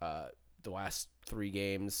the last 2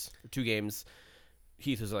 games,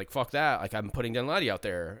 Heath was like, fuck that. Like, I'm putting Dunlady out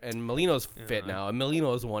there. And Molino's fit now. And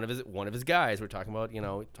Molino is one of his guys. We're talking about, we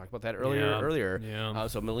talked about that earlier. Yeah.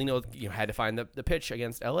 So Molino, had to find the pitch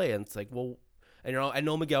against LA. And it's like, well, and I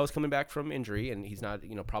know Miguel's coming back from injury, and he's not,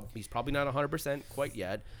 he's probably not 100% quite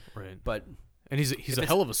yet. Right. But and he's a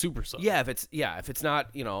hell of a super sub. Yeah, if it's not,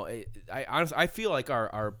 I honestly I feel like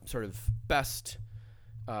our sort of best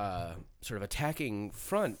sort of attacking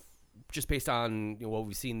front, just based on what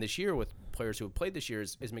we've seen this year with players who have played this year,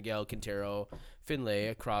 is Miguel, Quintero, Finlay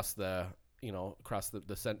across the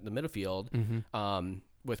midfield,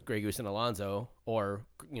 with Grey Goose and Alonso, or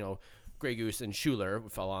Grey Goose and Schuler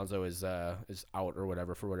if Alonso is out or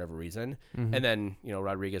whatever for whatever reason, and then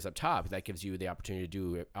Rodriguez up top. That gives you the opportunity to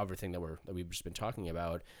do everything that we've just been talking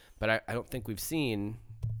about. But I don't think we've seen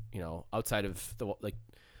outside of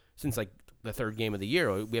since the third game of the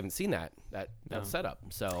year, we haven't seen that setup.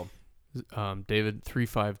 So. David,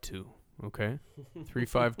 3-5-2. Okay,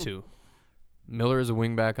 3-5-2. Miller is a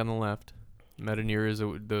wingback on the left. Metanier is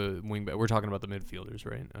the wingback. We're talking about the midfielders,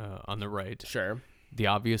 right? On the right. Sure. The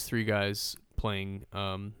obvious 3 guys playing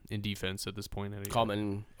in defense at this point.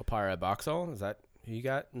 Coleman, Opara, Boxall. Is that who you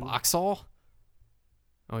got? Boxall?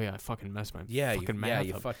 Oh yeah, I fucking messed my fucking math up.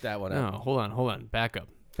 You fucked that one up. No, hold on. Back up.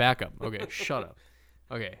 Okay, shut up.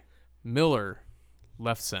 Okay, Miller,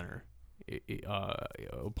 left center.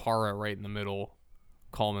 Opara right in the middle,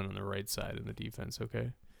 Coleman on the right side in the defense,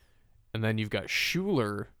 okay? And then you've got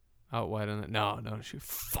Schuler out wide on the... No.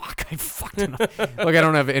 Fuck, I fucked it up. Look, I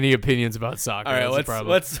don't have any opinions about soccer. All right,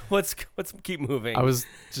 let's keep moving. I was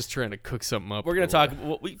just trying to cook something up. We're going to talk...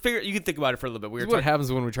 We figure you can think about it for a little bit. This is what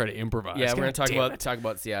happens when we try to improvise. Yeah, we're going to talk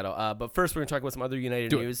about Seattle. But first, we're going to talk about some other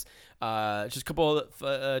United news. Just a couple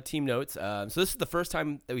of team notes. So this is the first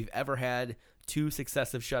time that we've ever had 2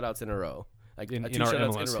 successive shutouts in a row. Like in two our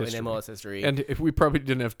shutouts MLS in history. MLS history. And if we probably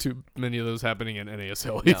didn't have too many of those happening in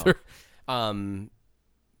NASL either.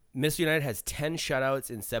 Minnesota United has 10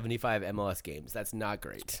 shutouts in 75 MLS games. That's not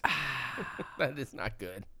great. That is not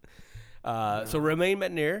good. So Romain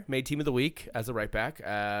Metnier made Team of the Week as a right back.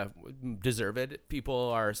 Deserved. People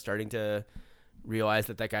are starting to realize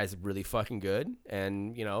that guy's really fucking good,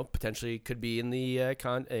 and potentially could be in the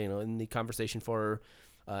in the conversation for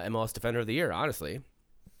MLS Defender of the Year. Honestly.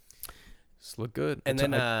 Just look good. And then,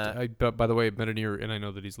 by the way, Metanier, and I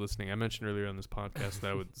know that he's listening. I mentioned earlier on this podcast that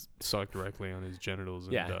I would suck directly on his genitals,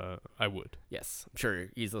 and I would. Yes, I'm sure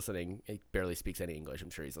he's listening. He barely speaks any English. I'm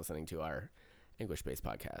sure he's listening to our English-based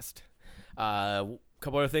podcast.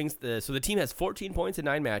 Couple other things. So the team has 14 points in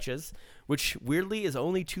 9 matches, which weirdly is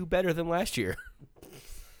only 2 better than last year.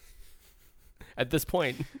 At this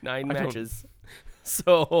point, 9 matches.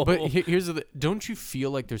 So, but here's don't you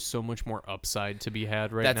feel like there's so much more upside to be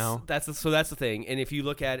had now? That's the thing. And if you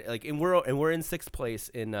look at it, and we're in 6th place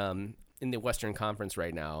in the Western Conference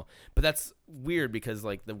right now. But that's weird because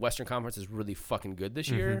the Western Conference is really fucking good this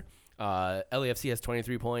year. LAFC has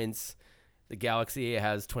 23 points. The Galaxy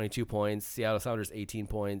has 22 points. Seattle Sounders 18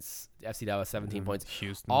 points. FC Dallas 17 points.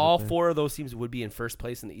 Houston, all 4 of those teams would be in 1st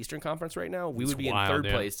place in the Eastern Conference right now. We would be in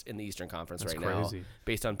 3rd place in the Eastern Conference now,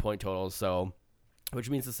 based on point totals. So. Which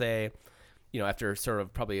means to say, after sort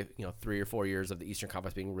of probably 3 or 4 years of the Eastern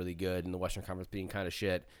Conference being really good and the Western Conference being kind of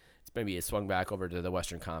shit, maybe it swung back over to the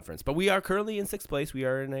Western Conference. But we are currently in 6th place. We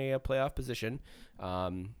are in a playoff position.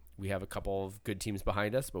 We have a couple of good teams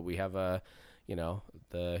behind us, but we have the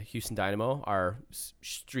Houston Dynamo are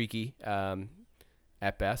streaky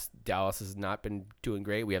at best. Dallas has not been doing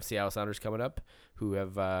great. We have Seattle Sounders coming up, who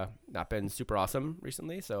have not been super awesome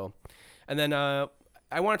recently. So, and then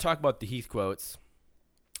I want to talk about the Heath quotes.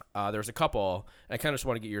 There's a couple, and I kind of just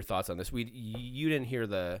want to get your thoughts on this. You didn't hear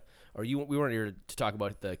we weren't here to talk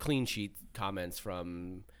about the clean sheet comments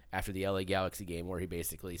from after the LA Galaxy game, where he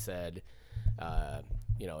basically said,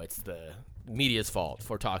 it's the media's fault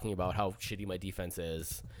for talking about how shitty my defense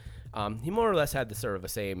is. He more or less had the sort of a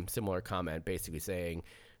similar comment, basically saying,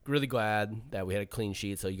 really glad that we had a clean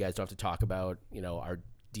sheet, so you guys don't have to talk about, our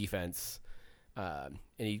defense. And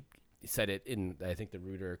he said it in, I think the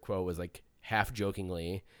Reuter quote was like half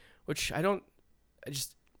jokingly, which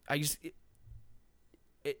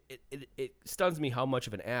it stuns me how much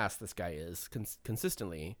of an ass this guy is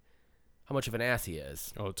consistently. How much of an ass he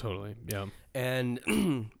is. Oh, totally. Yeah.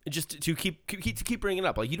 And just to keep bringing it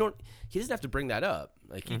up, like he doesn't have to bring that up.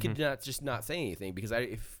 Like he could not say anything, because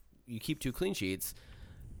if you keep 2 clean sheets,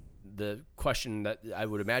 the question that I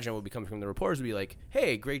would imagine would be coming from the reporters would be like,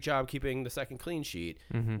 "Hey, great job keeping the 2nd clean sheet.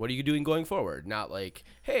 What are you doing going forward?" Not like,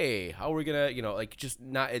 "Hey, how are we gonna," just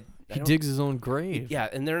not. He digs his own grave. Yeah,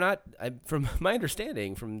 and they're not. From my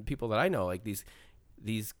understanding, from people that I know, like these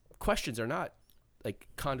questions are not like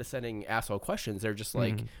condescending asshole questions. They're just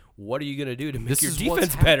like, what are you gonna do to make your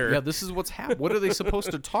defense better? Yeah, this is what's happening. What are they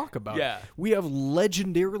supposed to talk about? Yeah, we have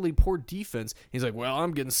legendarily poor defense. He's like, well,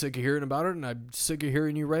 I'm getting sick of hearing about it, and I'm sick of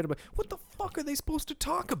hearing you write about it. What the fuck are they supposed to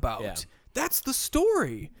talk about? Yeah. That's the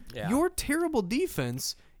story. Yeah. Your terrible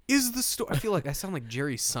defense is the story. I feel like I sound like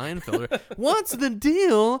Jerry Seinfeld. What's the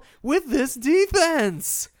deal with this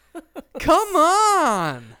defense? Come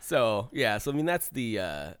on. So I mean, that's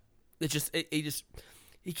the.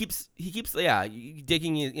 He keeps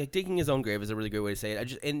digging his own grave is a really good way to say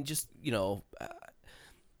it.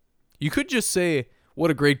 You could just say, what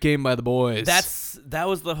a great game by the boys. That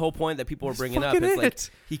was the whole point that people were bringing up. It's like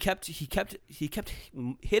he kept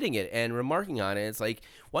hitting it and remarking on it. It's like,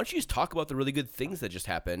 why don't you just talk about the really good things that just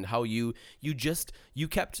happened? How you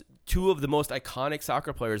kept 2 of the most iconic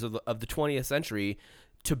soccer players of the 20th century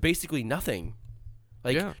to basically nothing.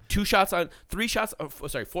 Like 4 shots on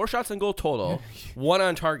goal total, 1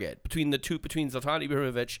 on target between Zlatan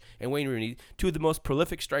Ibrahimovic and Wayne Rooney, 2 of the most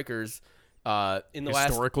prolific strikers in the in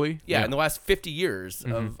the last 50 years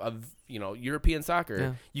of European soccer.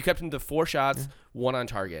 Yeah. You kept them to 4 shots, 1 on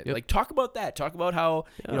target. Yep. Like, talk about that. Talk about how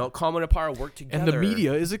Coleman and Parra work together. And the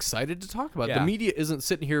media is excited to talk about it. The media isn't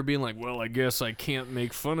sitting here being like, well, I guess I can't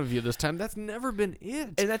make fun of you this time. That's never been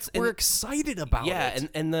it. And we're excited about it. Yeah,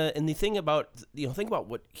 and the thing about think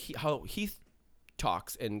about how Heath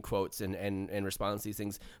talks and quotes and responds to these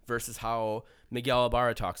things versus how Miguel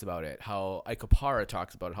Ibarra talks about it, how Ike Opara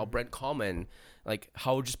talks about it, how Brent Coleman, like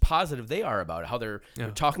how just positive they are about it, how they're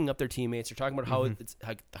talking up their teammates, they're talking about how it's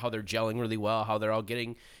how they're gelling really well, how they're all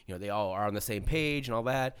getting, they all are on the same page and all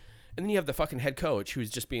that. And then you have the fucking head coach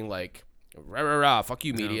who's just being like, rah, rah, rah, fuck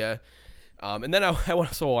you, media. And then I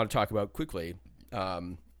also want to talk about quickly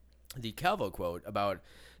the Calvo quote about,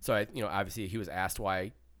 obviously he was asked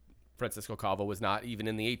why Francisco Calvo was not even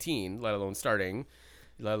in the 18, let alone starting,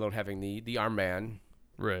 let alone having the armband.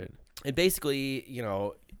 Right. And basically,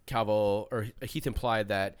 Calvo or Heath implied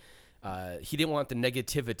that he didn't want the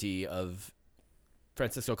negativity of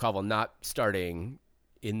Francisco Calvo not starting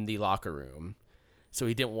in the locker room. So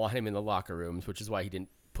he didn't want him in the locker rooms, which is why he didn't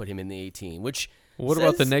put him in the 18, what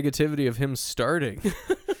about the negativity of him starting?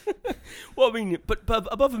 Well, I mean, but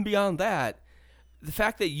above and beyond that, the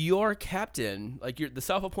fact that your captain, like you're the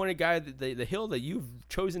self-appointed guy, the hill that you've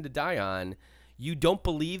chosen to die on, you don't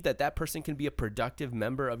believe that person can be a productive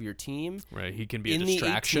member of your team. Right. He can be a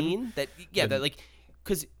distraction.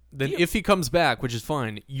 Because if he comes back, which is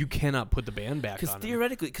fine, you cannot put the band back on him. Because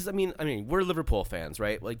theoretically, because I mean, we're Liverpool fans,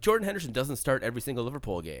 right? Like Jordan Henderson doesn't start every single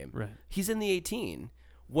Liverpool game. Right. He's in the 18.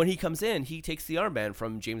 When he comes in, he takes the armband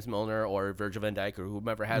from James Milner or Virgil van Dijk or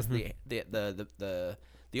whomever has the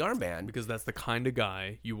armband, because that's the kind of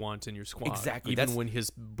guy you want in your squad. Exactly. Even when his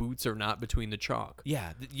boots are not between the chalk.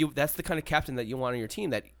 Yeah, that's the kind of captain that you want on your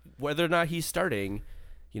team. That whether or not he's starting,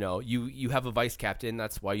 you have a vice captain.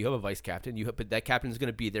 That's why you have a vice captain. But that captain is going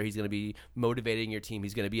to be there. He's going to be motivating your team.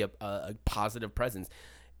 He's going to be a positive presence.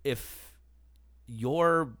 If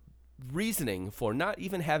your reasoning for not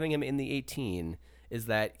even having him in the 18 is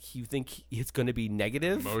that you think it's going to be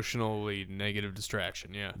negative, emotionally negative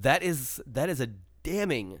distraction. Yeah, that is a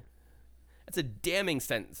damning That's a damning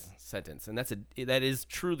sentence, and that is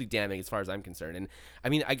truly damning as far as I'm concerned. And I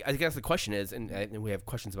mean, I guess the question is, and we have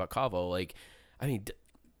questions about Calvo. Like, I mean,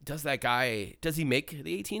 does he make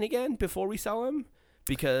the 18 again before we sell him?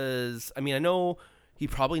 Because I mean, I know he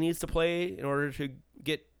probably needs to play in order to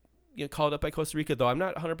get called up by Costa Rica, though I'm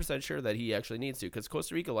not 100% sure that he actually needs to, because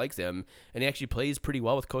Costa Rica likes him, and he actually plays pretty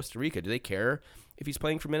well with Costa Rica. Do they care if he's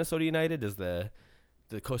playing for Minnesota United? Does the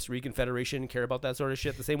Costa Rican Federation care about that sort of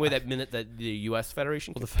shit the same way that the U.S.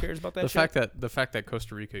 Federation cares about that shit? The fact that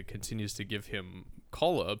Costa Rica continues to give him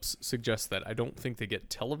call-ups suggests that I don't think they get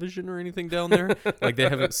television or anything down there. Like, they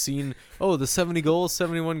haven't seen, the 70 goals,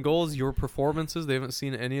 71 goals, your performances. They haven't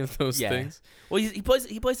seen any of those things. Well, he plays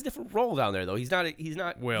a different role down there, though. He's not.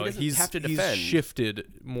 Well, he doesn't have to defend. He's shifted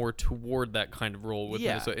more toward that kind of role with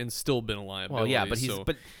Minnesota and still been a liability. Well, yeah,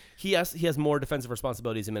 but he has more defensive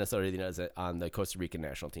responsibilities in Minnesota than he does on the Costa Rican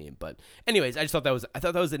national team. But anyways, I thought that was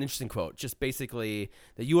an interesting quote. Just basically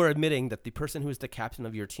that you are admitting that the person who is the captain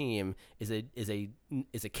of your team is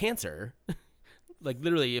a cancer. Like,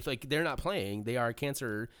 literally, if like they're not playing, they are a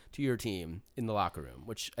cancer to your team in the locker room,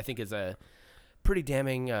 which I think is a pretty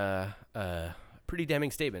damning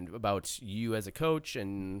statement about you as a coach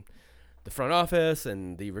and the front office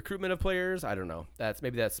and the recruitment of players. I don't know.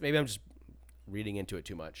 Maybe I'm just reading into it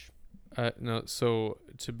too much. No, so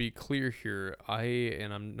to be clear here,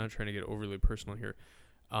 and I'm not trying to get overly personal here,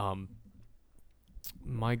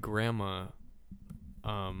 my grandma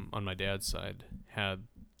on my dad's side had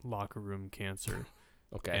locker room cancer.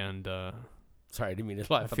 Okay. And sorry, I didn't mean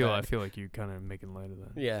to laugh. I feel like you're kind of making light of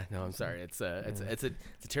that. Yeah, no, I'm sorry. It's a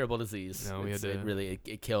terrible disease. No,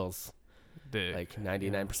 it kills like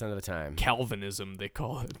 99% of the time. Calvonism, they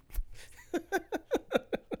call it.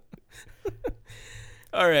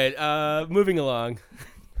 All right, moving along.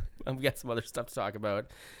 I've got some other stuff to talk about.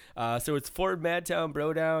 So it's Ford Madtown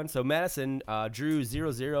Brodown. So Madison drew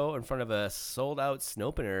 0-0 in front of a sold-out snow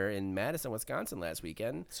opener in Madison, Wisconsin last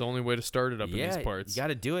weekend. It's the only way to start it up in these parts. You got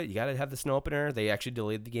to do it. You got to have the snow opener. They actually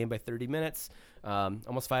delayed the game by 30 minutes.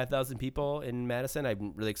 Almost 5,000 people in Madison.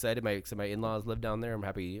 I'm really excited. My in-laws live down there. I'm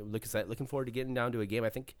happy. Looking forward to getting down to a game. I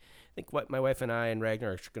think what my wife and I and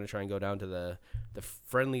Ragnar are going to try and go down to the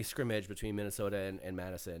friendly scrimmage between Minnesota and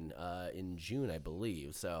Madison in June, I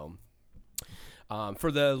believe. So.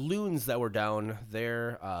 For the Loons that were down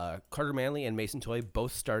there, Carter Manley and Mason Toy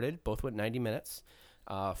both started. Both went 90 minutes.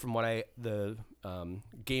 From what the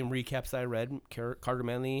game recaps that I read, Carter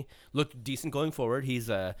Manley looked decent going forward. He's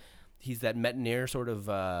that Metanier sort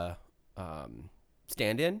of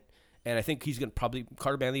stand-in, and I think he's going to probably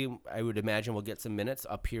Carter Manley, I would imagine, will get some minutes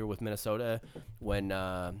up here with Minnesota when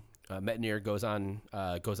Metanier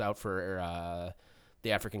goes out for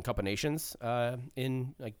the African Cup of Nations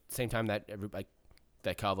in like same time that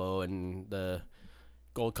that Calvo and the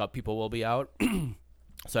Gold Cup people will be out.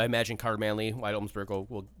 So I imagine Carter Manley, White Olmsburg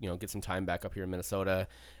will get some time back up here in Minnesota,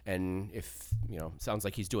 and if sounds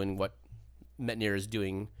like he's doing what Metanier is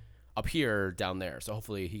doing up here down there. So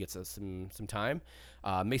hopefully he gets some time.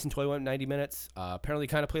 Mason Toy went 90 minutes. Apparently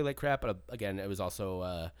kind of played like crap, but again it was also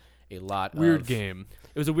a lot weird game.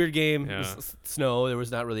 It was a weird game. Yeah. It was snow. There was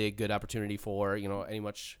not really a good opportunity for too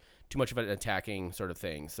much of an attacking sort of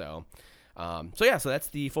thing. So so that's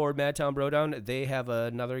the Forward Madtown Brodown. They have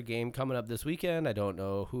another game coming up this weekend. I don't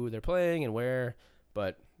know who they're playing and where,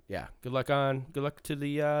 but yeah, good luck to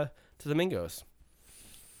the Mingos.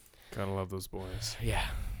 Gotta love those boys. Yeah,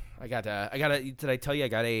 I got did I tell you I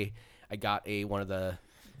got one of the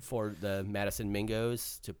for the Madison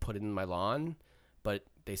Mingos to put in my lawn, but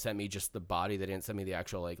they sent me just the body. They didn't send me the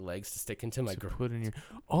actual legs to stick into my ground. Put in your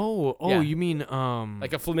yeah. You mean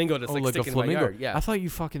like a flamingo to stick in my yard. Yeah. I thought you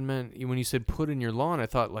fucking meant when you said put in your lawn. I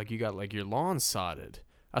thought you got your lawn sodded.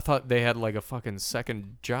 I thought they had a fucking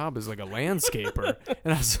second job as a landscaper,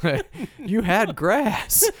 and I was like, you had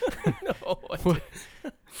grass. No. What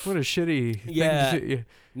a shitty. Yeah.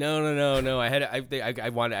 No.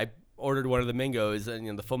 I ordered one of the Mingos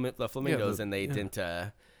and the flamingos, and they didn't.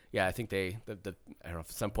 Yeah, I think I don't know.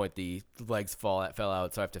 At some point the legs fell out, so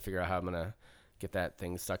I have to figure out how I'm gonna get that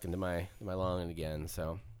thing stuck into my lawn again.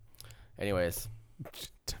 So, anyways,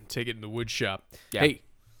 take it in the wood shop. Yeah.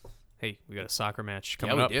 Hey, we got a soccer match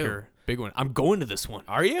coming up here. Big one. I'm going to this one.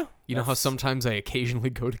 Are you? You know how sometimes I occasionally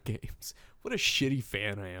go to games. What a shitty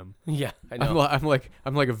fan I am. Yeah, I know. I'm like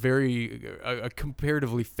a very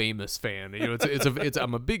comparatively famous fan.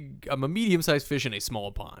 I'm a medium-sized fish in a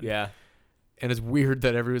small pond. Yeah. And it's weird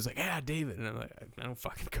that everyone's like, "Yeah, David," and I'm like, "I don't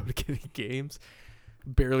fucking go to any games.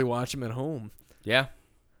 Barely watch them at home." Yeah,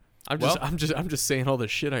 I'm just saying all the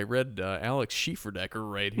shit I read Alex Schieferdecker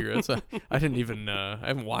right here. I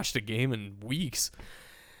haven't watched a game in weeks.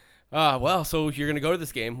 Well, so you're gonna go to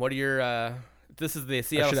this game. What are your? This is the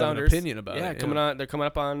Seattle Sounders. Have an opinion about it. Yeah, coming on. They're coming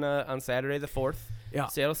up on Saturday the 4th. Yeah,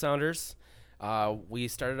 Seattle Sounders. We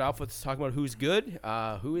started off with talking about who's good.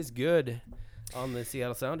 Who is good on the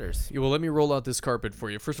Seattle Sounders? Yeah, well, let me roll out this carpet for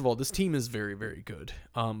you. First of all, this team is very, very good,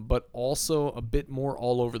 but also a bit more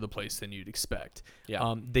all over the place than you'd expect.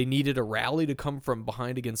 Yeah. They needed a rally to come from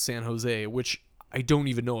behind against San Jose, which I don't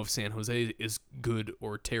even know if San Jose is good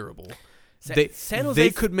or terrible. San Jose they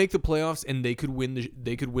could make the playoffs and they could win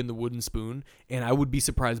the wooden spoon, and I would be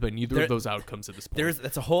surprised by neither of those outcomes at this point.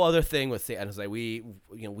 That's a whole other thing with San Jose. We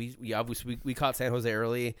obviously caught San Jose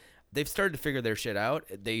early. They've started to figure their shit out.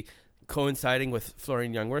 They coinciding with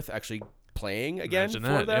Florian Jungwirth actually playing again Imagine for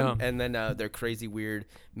that, them, yeah. and then their crazy weird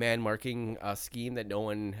man marking scheme that no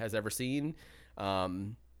one has ever seen.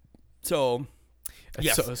 So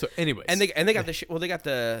yes. So anyways, and they got the shit. Well, they got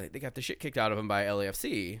the shit kicked out of them by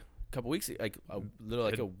LAFC. Couple weeks, like a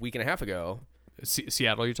week and a half ago.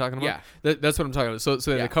 Seattle, you're talking about? Yeah. That's what I'm talking about. So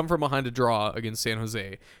they come from behind a draw against San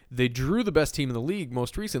Jose. They drew the best team in the league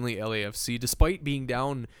most recently, LAFC, despite being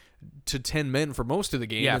down to 10 men for most of the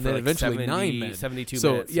game, and then eventually 9 men. 72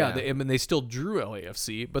 minutes. They still drew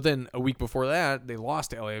LAFC, but then a week before that, they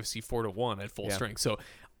lost to LAFC 4-1 at full strength. So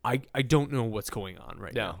I don't know what's going on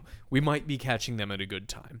right now. We might be catching them at a good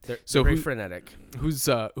time. They're very frenetic. Who's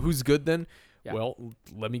good then? Yeah. Well,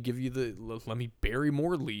 let me bury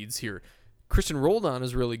more leads here. Christian Roldan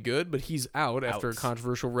is really good, but he's out after a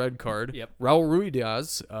controversial red card. Yep. Raul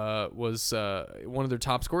Ruidiaz was one of their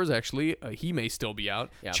top scorers, actually. He may still be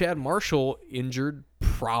out. Yep. Chad Marshall injured,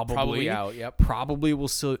 probably out. Yep. Probably we'll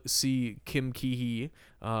see Kim Ki-hee.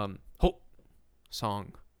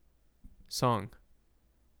 Song.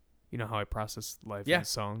 You know how I process life in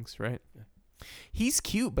songs, right? Yeah. He's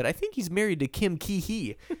cute, but I think he's married to Kim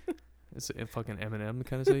Ki-hee. It's a fucking Eminem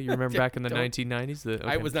kind of say. You remember back in the 1990s?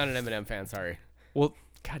 I was not an Eminem fan. Sorry. Well,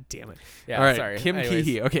 god damn it. Yeah, all right, sorry. Kim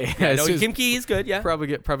Ki-hee. Okay. Yeah, no, Kim Ki-hee is good. Yeah. Probably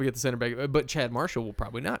get the center back, but Chad Marshall will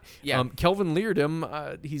probably not. Yeah. Kelvin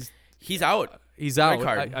Leardom, he's out. He's out.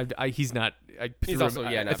 He's not. I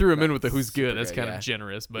threw him in with the who's good. That's kind of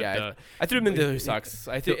generous, but I threw him in the who sucks.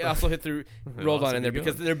 I also threw Roldan in there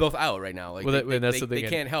because they're both out right now. Like they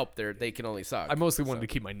can't help. They can only suck. I mostly wanted to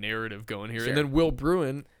keep my narrative going here, and then Will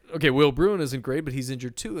Bruin. Okay, Will Bruin isn't great, but he's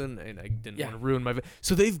injured too, and I didn't want to ruin my.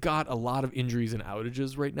 So they've got a lot of injuries and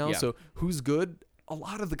outages right now. Yeah. So who's good? A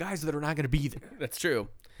lot of the guys that are not going to be there. That's true.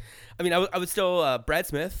 I mean, I would still Brad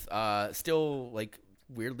Smith still like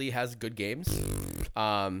weirdly has good games.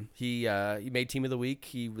 He made team of the week.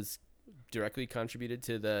 He was directly contributed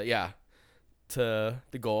to the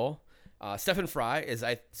goal. Stephen Fry is,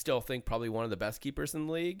 I still think, probably one of the best keepers in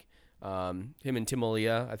the league. Him and Tim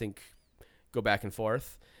O'Leary, I think, go back and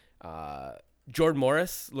forth. Jordan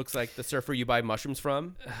Morris looks like the surfer you buy mushrooms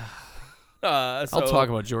from. I'll talk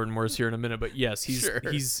about Jordan Morris here in a minute, but yes, he's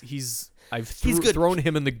good. Thrown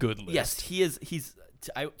him in the good list. Yes, he is.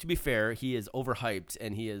 To be fair, he is overhyped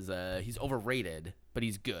and he's overrated, but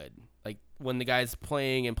he's good. Like when the guy's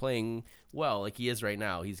playing well, like he is right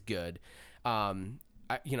now, he's good.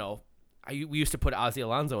 We used to put Ozzie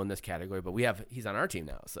Alonso in this category, but he's on our team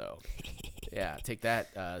now. So yeah, take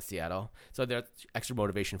that, Seattle. So there's extra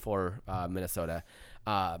motivation for Minnesota.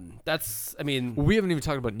 We haven't even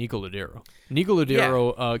talked about Nico Lodeiro. Nico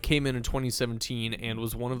Lodeiro came in 2017 and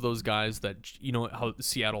was one of those guys that, you know how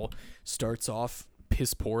Seattle starts off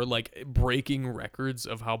piss poor, like breaking records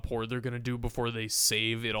of how poor they're going to do before they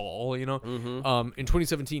save it all, you know? Mm-hmm. In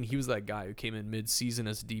 2017, he was that guy who came in mid-season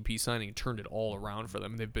as a DP signing and turned it all around for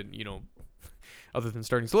them. They've been, other than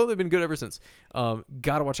starting slow, they've been good ever since.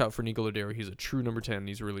 Got to watch out for Nico Lodeiro. He's a true number 10.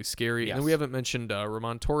 He's really scary. Yes. And we haven't mentioned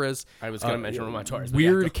Ramon Torres. I was going to mention Ramon Torres.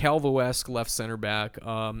 Weird Calvo-esque left center back.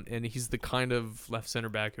 And he's the kind of left center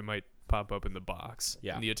back who might pop up in the box,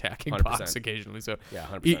 in the attacking 100%. Box occasionally. So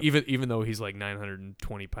 100%. Even though he's like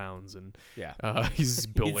 920 pounds and he's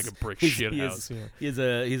built like a brick shit house. He's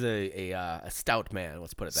a stout man.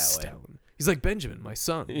 Let's put it that way. He's like Benjamin, my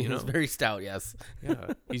son. He's very stout. Yes.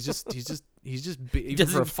 Yeah. He's just big. Even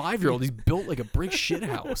for a 5-year-old, he's built like a brick shit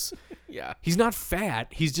house. Yeah. He's not fat.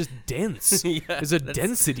 He's just dense. There's a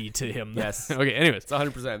density to him. Yes. Okay. Anyways, it's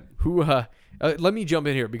 100%. Who? Let me jump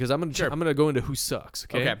in here because I'm gonna go into who sucks.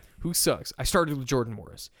 Okay. Who sucks? I started with Jordan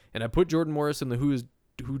Morris, and I put Jordan Morris in the who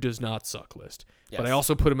does not suck list. Yes. But I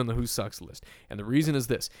also put him in the who sucks list. And the reason is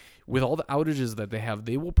this. With all the outages that they have,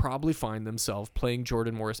 they will probably find themselves playing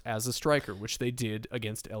Jordan Morris as a striker, which they did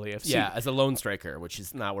against LAFC. Yeah, as a lone striker, which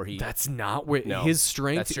is not where he... That's not where... No, his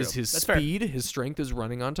strength is his speed. Fair. His strength is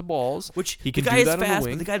running onto balls. Which he can the guy do is that fast, on the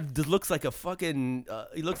wing. But the guy looks like a fucking...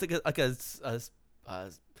 he looks like a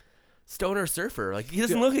stoner surfer. Like, he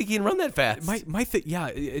doesn't look like he can run that fast. My thing,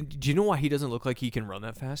 yeah. Do you know why he doesn't look like he can run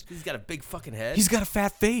that fast? He's got a big fucking head. He's got a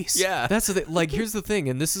fat face. Yeah. That's the thing. Like, here's the thing,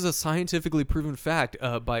 and this is a scientifically proven fact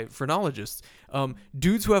by phrenologists.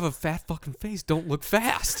 Dudes who have a fat fucking face don't look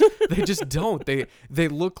fast. They just don't. They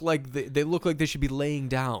look like they should be laying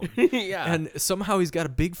down. Yeah. And somehow he's got a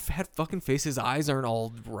big fat fucking face. His eyes aren't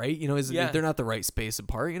all right. You know, they're not the right space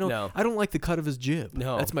apart. You know, No. I don't like the cut of his jib.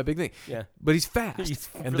 No. That's my big thing. Yeah. But he's fast. He's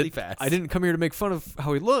and really fast. I didn't come here to make fun of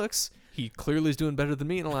how he looks. He clearly is doing better than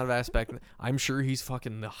me in a lot of aspects. I'm sure he's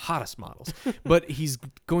fucking the hottest models. But he's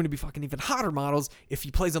going to be fucking even hotter models if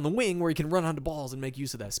he plays on the wing where he can run onto balls and make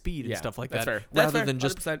use of that speed and stuff like that's that. fair. That's Rather fair. than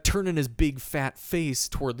just 100%. turning his big fat face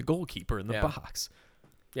toward the goalkeeper in the box.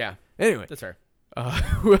 Yeah. Anyway. That's fair.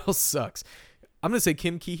 Who else sucks? I'm gonna say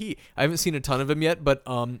Kim Ki-hee. I haven't seen a ton of him yet, but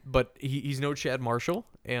he's no Chad Marshall,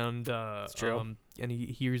 and That's true. And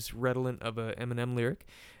he's redolent of a Eminem lyric.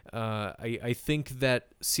 I think that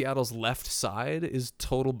Seattle's left side is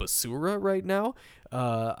total basura right now.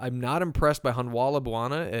 I'm not impressed by Hanwala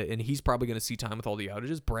Bwana, and he's probably going to see time with all the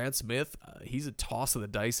outages. Brad Smith, he's a toss of the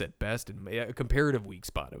dice at best, and a comparative weak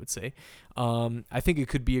spot, I would say. I think it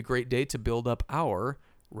could be a great day to build up our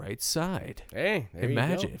right side. Hey, there you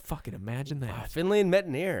go. Fucking imagine that. Finley and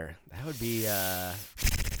Metanier. That would be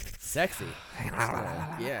sexy.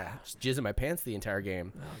 Yeah, just jizz in my pants the entire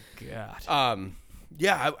game. Oh God.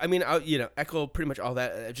 Yeah, I mean, echo pretty much all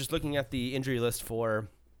that. Just looking at the injury list for,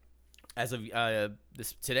 as of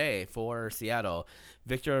this today for Seattle,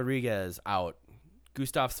 Victor Rodriguez out,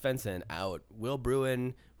 Gustav Svensson out, Will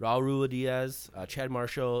Bruin, Raul Ruidiaz, Chad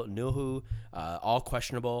Marshall, Nuhu, all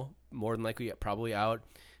questionable, more than likely probably out.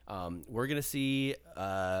 We're gonna see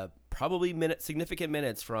probably significant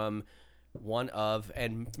minutes from one of,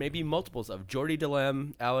 and maybe multiples of, Jordy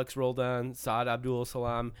Delem, Alex Roldan, Saad Abdul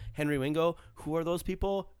Salam, Henry Wingo. Who are those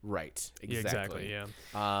people? Right. Exactly. Yeah.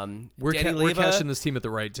 We're catching this team at the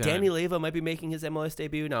right time. Danny Leyva might be making his MLS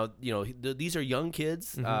debut. Now, these are young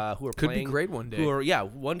kids who are Could playing. be great one day.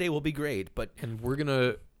 One day will be great. And we're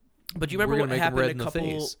gonna. But you remember what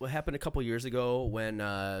happened a couple years ago when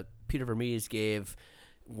Peter Vermees gave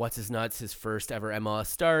what's his nuts his first ever MLS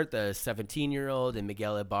start, the 17-year-old, and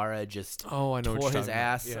Miguel Ibarra just tore his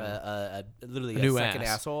ass, literally a second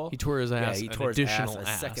asshole. He tore his ass. Yeah, he tore his ass, a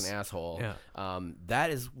second asshole. Yeah.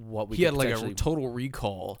 That is what we. He had like a total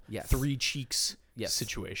recall. Yes. 3 cheeks.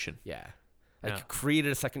 Situation. Yeah.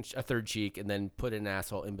 Created a third cheek and then put an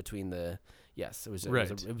asshole in between the. Yes, it was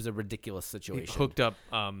a ridiculous situation. He hooked up.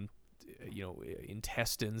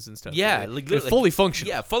 Intestines and stuff. Yeah, fully functional.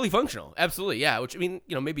 Yeah, fully functional. Absolutely. Yeah, which I mean,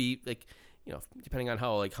 maybe depending on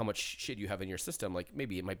how much shit you have in your system, like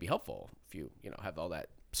maybe it might be helpful if you have all that.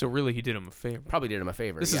 So really, he did him a favor. Probably did him a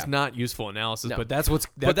favor. This is not useful analysis, No. but that's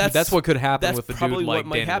what could happen with a dude like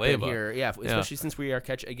might Danny happen Leyva. here. Yeah, especially since we are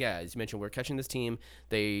catching. Yeah, as you mentioned, we're catching this team.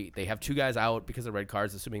 They have 2 guys out because of red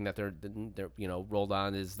cards, assuming that they're rolled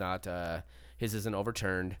on is not his isn't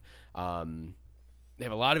overturned. They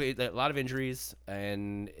have a lot of injuries,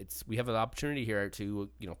 and we have an opportunity here to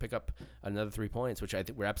pick up another 3 points, which I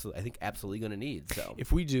think we're absolutely going to need. So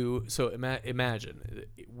if we do, imagine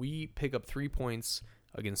we pick up 3 points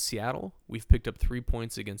against Seattle, we've picked up 3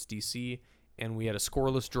 points against DC, and we had a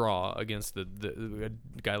scoreless draw against the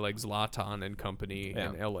guy like Zlatan and company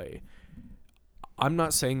in LA. I'm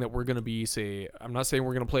not saying that we're going to be, I'm not saying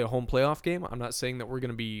we're going to play a home playoff game. I'm not saying that we're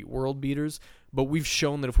going to be world beaters, but we've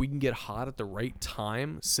shown that if we can get hot at the right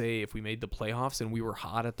time, say if we made the playoffs and we were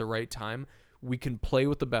hot at the right time, we can play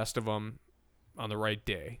with the best of them on the right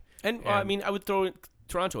day. And I mean, I would throw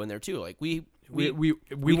Toronto in there too. Like we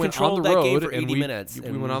went on the road for 80 minutes.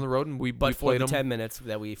 We went on the road and we played for the them 10 minutes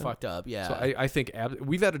that we fucked up. Yeah. So I think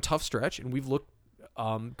we've had a tough stretch and we've looked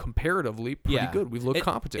comparatively pretty good. We've looked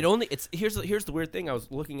competent. Here's the weird thing. I was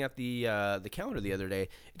looking at the calendar the other day.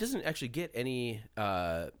 It doesn't actually get any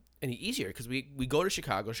easier because we go to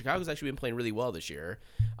Chicago. Chicago's actually been playing really well this year.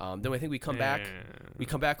 Then I think we come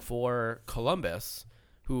back for Columbus,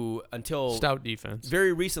 who until stout defense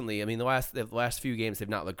very recently. I mean, the last few games they've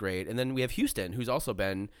not looked great. And then we have Houston, who's also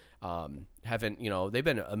been they've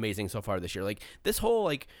been amazing so far this year. Like this whole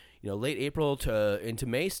late April to into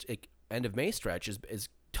May. End of May stretch is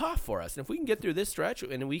tough for us, and if we can get through this stretch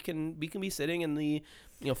and we can be sitting in the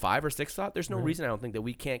 5 or 6 spot, there's no reason I don't think that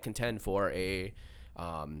we can't contend for a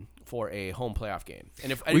home playoff game.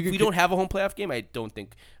 And if we don't have a home playoff game, I don't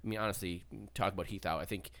think. I mean, honestly, talk about Heath out. I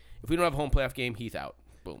think if we don't have a home playoff game, Heath out.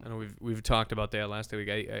 boom. I know we've talked about that last week.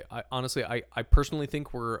 I honestly, I personally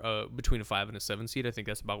think we're between a 5 and a 7 seed. I think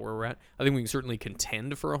that's about where we're at. I think we can certainly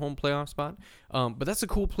contend for a home playoff spot. But that's a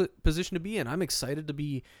cool position to be in. I'm excited to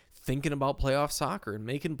be thinking about playoff soccer and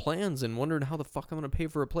making plans and wondering how the fuck I'm going to pay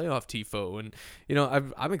for a playoff tifo. And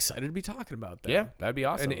I'm excited to be talking about that. Yeah, that'd be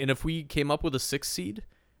awesome. And if we came up with a 6 seed,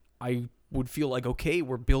 I would feel like, okay,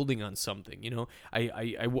 we're building on something.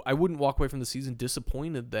 I wouldn't walk away from the season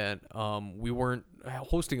disappointed that we weren't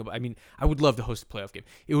hosting. I would love to host a playoff game.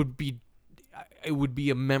 It would be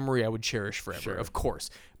a memory I would cherish forever, Sure. of course.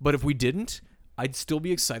 But if we didn't, I'd still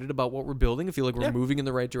be excied about what we're building. I feel like we're moving in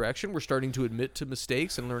the right direction. We're starting to admit to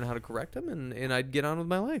mistakes and learn how to correct them, and I'd get on with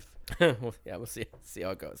my life. Well, yeah, we'll see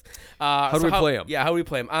how it goes. How do we play them? Yeah, how do we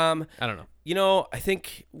play them? I don't know. I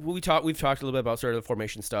think we've talked a little bit about sort of the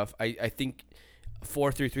formation stuff. I think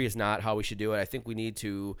 4-3-3 is not how we should do it. I think we need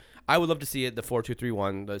to. I would love to see it the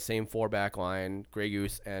 4-2-3-1, the same 4-back line, Grey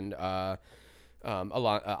Goose and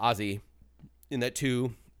Ozzy in that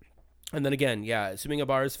 2, and then again, assuming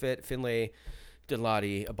Ibarra's fit, Finlay,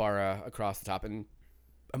 Dinladi, Ibarra across the top, and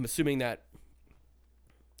I'm assuming that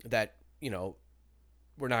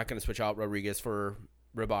we're not going to switch out Rodriguez for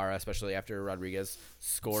Ibarra, especially after Rodriguez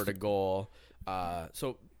scored a goal.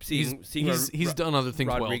 So he's done other things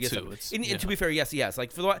Rodriguez well too. And to be fair, yes,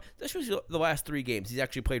 like for especially the last 3 games, he's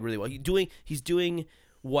actually played really well. He's doing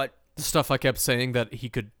what the stuff I kept saying that he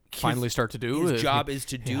could finally start to do. His job is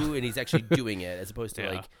to do, and he's actually doing it, as opposed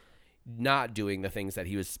to like not doing the things that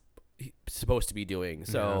he was supposed to be doing.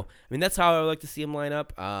 So I mean, that's how I would like to see him line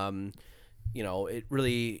up. It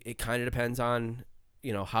kind of depends on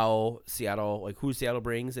how Seattle, like who Seattle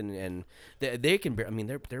brings, and they can. I mean,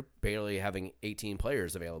 they're barely having 18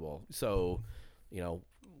 players available. So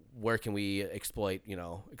where can we exploit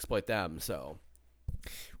them? So.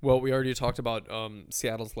 Well, we already talked about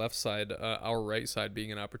Seattle's left side, our right side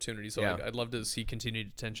being an opportunity. So I'd love to see continued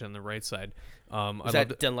attention on the right side. Is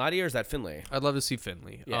that Dinladi or is that Finlay? I'd love to see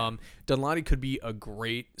Finlay. Yeah. Dinladi could be a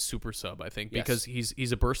great super sub, I think, because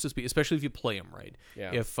he's a burst of speed, especially if you play him right.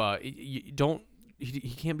 Yeah. If you don't.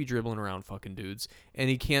 He can't be dribbling around fucking dudes, and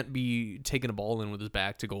he can't be taking a ball in with his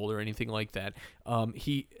back to goal or anything like that.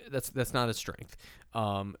 That's not his strength.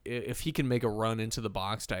 If he can make a run into the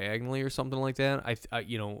box diagonally or something like that,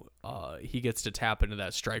 he gets to tap into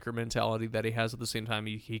that striker mentality that he has. At the same time,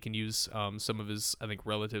 he can use some of his, I think,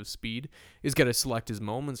 relative speed. He's got to select his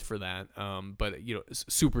moments for that. But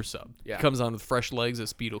super sub. Yeah. He comes on with fresh legs.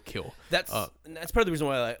 His speed will kill. That's part of the reason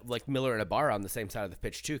why I like Miller and Ibarra on the same side of the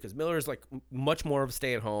pitch too, because Miller is like much more of a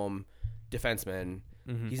stay-at-home defenseman.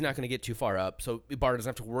 Mm-hmm. He's not going to get too far up, so Ibarra doesn't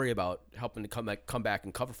have to worry about helping to come back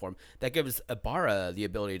and cover for him. That gives Ibarra the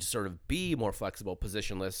ability to sort of be more flexible,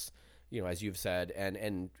 positionless, as you've said,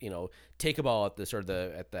 and take a ball at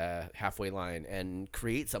the halfway line and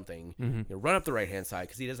create something. Mm-hmm. Run up the right hand side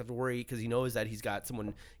because he doesn't have to worry because he knows that he's got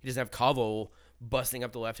someone. He doesn't have Calvo busting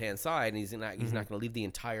up the left hand side, and he's not going to leave the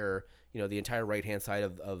entire right hand side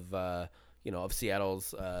of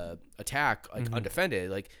Seattle's attack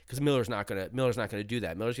undefended, because Miller's not gonna do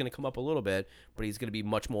that. Miller's gonna come up a little bit, but he's gonna be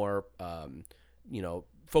much more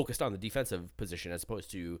focused on the defensive position as opposed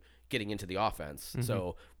to getting into the offense. Mm-hmm.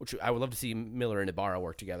 So, which I would love to see Miller and Ibarra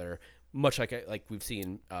work together, much like we've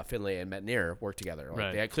seen Finlay and Metnier work together.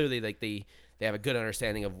 Right. They clearly they have a good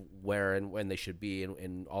understanding of where and when they should be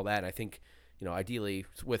and all that. And I think ideally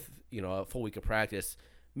with a full week of practice,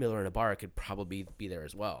 Miller and Ibarra could probably be there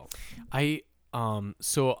as well. I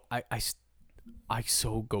so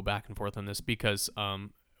go back and forth on this because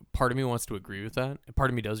part of me wants to agree with that. Part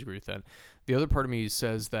of me does agree with that. The other part of me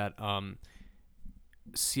says that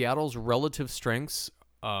Seattle's relative strengths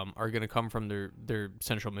are going to come from their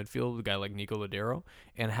central midfield, a guy like Nico Ladero,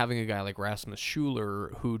 and having a guy like Rasmus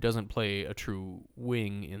Schuler, who doesn't play a true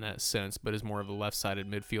wing in that sense, but is more of a left-sided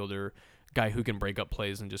midfielder, guy who can break up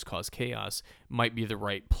plays and just cause chaos, might be the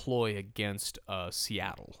right ploy against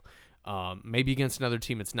Seattle. Maybe against another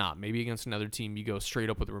team it's not. Maybe against another team you go straight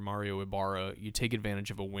up with Romario Ibarra. You take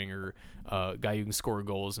advantage of a winger, guy who can score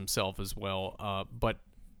goals himself as well. But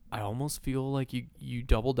I almost feel like you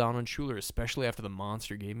double down on Schuler, especially after the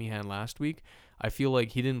monster game he had last week. I feel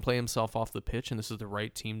like he didn't play himself off the pitch, and this is the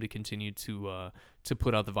right team to continue to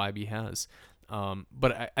put out the vibe he has.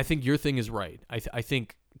 But I think your thing is right. I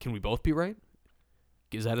think, can we both be right?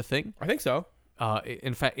 Is that a thing? I think so.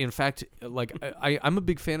 In fact, like I'm a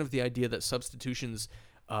big fan of the idea that substitutions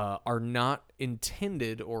are not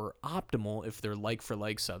intended or optimal if they're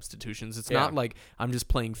like-for-like substitutions. It's not like I'm just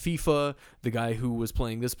playing FIFA, the guy who was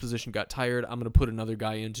playing this position got tired, I'm going to put another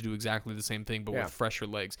guy in to do exactly the same thing but with fresher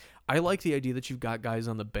legs. I like the idea that you've got guys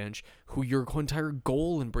on the bench who your entire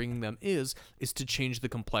goal in bringing them is to change the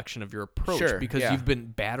complexion of your approach because you've been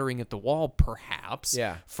battering at the wall perhaps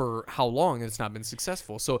for how long and it's not been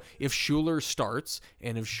successful. So if Schuler starts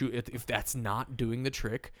and if that's not doing the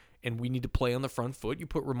trick, and we need to play on the front foot, you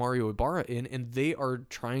put Romario Ibarra in, and they are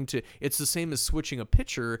trying to. It's the same as switching a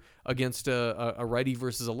pitcher against a righty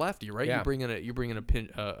versus a lefty, right? Yeah. You bring in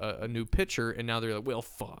a new pitcher, and now they're like, well,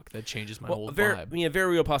 fuck, that changes my whole vibe. I mean, a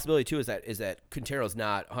very real possibility too is that Quintero's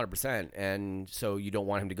not 100%, and so you don't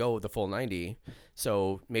want him to go the full 90.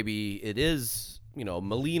 So maybe it is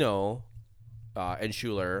Molino and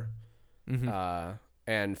Schuler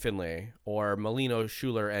and Finlay, or Molino,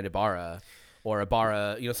 Schuler, and Ibarra. Or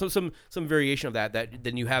Ibarra, some variation of that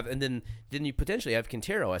then you have, and then you potentially have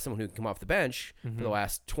Quintero as someone who can come off the bench for the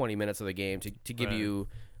last 20 minutes of the game to give you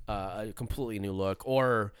a completely new look,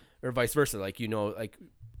 or vice versa. Quintero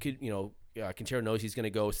knows he's going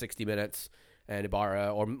to go 60 minutes, and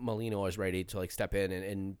Ibarra or Molino is ready to step in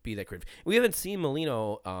and be that creative. We haven't seen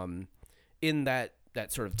Molino in that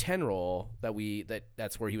sort of 10 role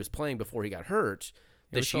that's where he was playing before he got hurt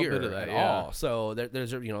this year at all. So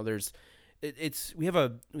there's we have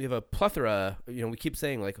a plethora. We keep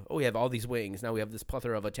saying we have all these wings. Now we have this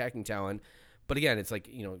plethora of attacking talent. But again, it's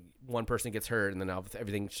one person gets hurt and then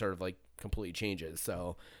everything sort of completely changes.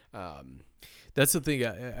 So that's the thing.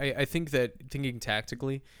 I think that thinking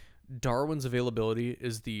tactically, Darwin's availability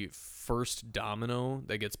is the first domino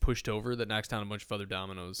that gets pushed over that knocks down a bunch of other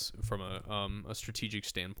dominoes from a strategic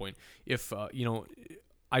standpoint. If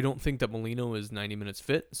I don't think that Molino is 90 minutes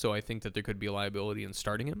fit, so I think that there could be a liability in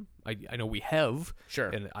starting him. I know we have,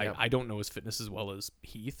 and I don't know his fitness as well as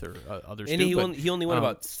Heath or others. And he only went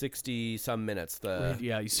about 60 some minutes.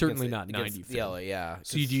 He's certainly not 90 fit.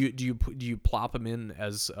 So do you plop him in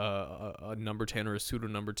as a number 10 or a pseudo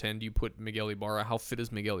number 10? Do you put Miguel Ibarra? How fit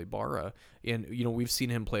is Miguel Ibarra? And we've seen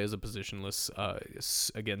him play as a positionless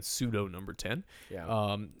again pseudo number 10.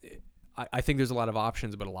 Yeah. I think there's a lot of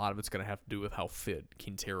options, but a lot of it's going to have to do with how fit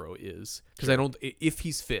Quintero is. Because if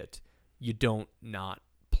he's fit, you don't not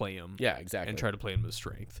play him. Yeah, exactly. And try to play him with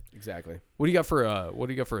strength. Exactly. What do you got for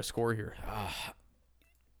a score here?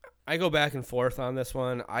 I go back and forth on this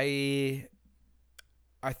one. I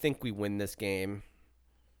think we win this game.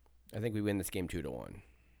 I think we win this game 2-1.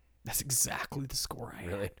 That's exactly the score I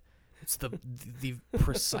had. It's the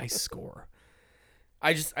precise score.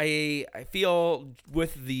 I feel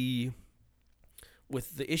with the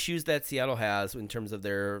issues that Seattle has in terms of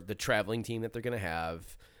the traveling team that they're going to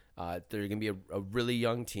have, they're going to be a really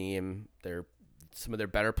young team. Some of their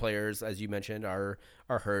better players, as you mentioned, are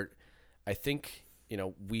hurt. I think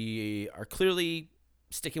we are clearly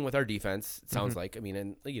sticking with our defense. It sounds like. I mean,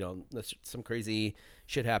 and some crazy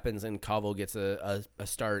shit happens and Calvo gets a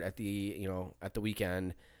start at the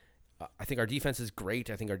weekend. I think our defense is great.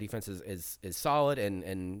 I think our defense is solid,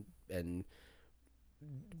 and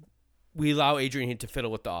we allow Adrian to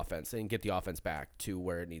fiddle with the offense and get the offense back to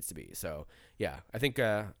where it needs to be. So yeah, I think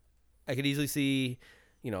I could easily see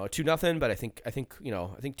a 2-0, but I think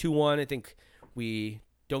 2-1. I think we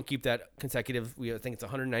don't keep that consecutive. I think it's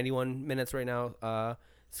 191 minutes right now.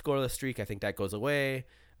 Scoreless streak. I think that goes away.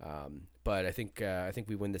 But I think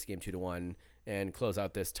we win this game 2-1 and close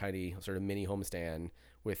out this tiny sort of mini homestand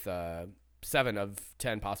with 7 of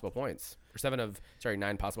 10 possible points, or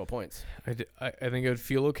 9 possible points. I think I'd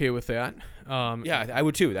feel okay with that. Yeah, I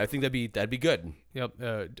would too. I think that'd be good. Yep.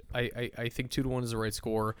 I think 2-1 is the right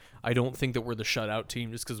score. I don't think that we're the shutout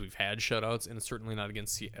team just because we've had shutouts, and it's certainly not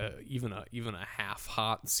against even a half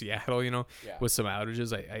hot Seattle. With some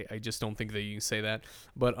outages. I just don't think that you can say that.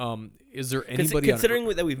 But is there anybody considering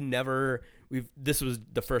that this was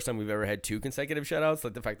the first time we've ever had 2 consecutive shutouts?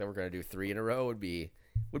 Like the fact that we're going to do 3 in a row would be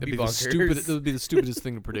bonkers. That would be the stupidest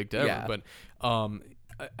thing to predict ever. Yeah. But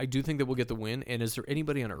I do think that we'll get the win. And is there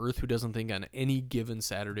anybody on earth who doesn't think on any given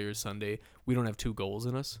Saturday or Sunday we don't have 2 goals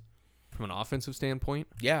in us from an offensive standpoint?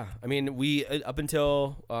 Yeah, I mean we up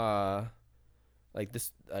until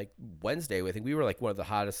Wednesday, I think we were one of the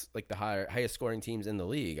hottest, highest scoring teams in the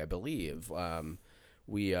league, I believe.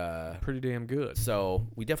 We pretty damn good. So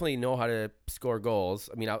we definitely know how to score goals.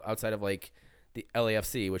 I mean, outside of the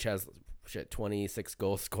LAFC, which has 26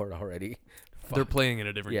 goals scored already. They're playing in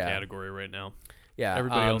a different category right now. Yeah,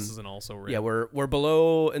 everybody else is an also ring. Yeah, we're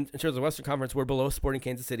below in terms of the Western Conference. We're below Sporting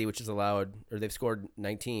Kansas City, which is allowed, or they've scored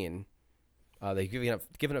 19. They've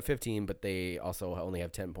given up 15, but they also only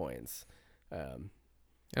have 10 points.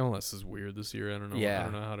 MLS is weird this year. I don't know. Yeah. I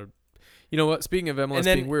don't know how to. You know what? Speaking of MLS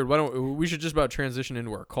being weird, why don't we should just about transition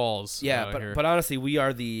into our calls? Yeah, here. but honestly, we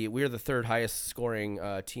are the third highest scoring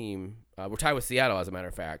team. We're tied with Seattle, as a matter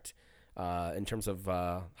of fact, in terms of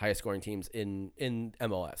highest scoring teams in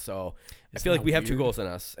MLS. So I feel like we have 2 goals in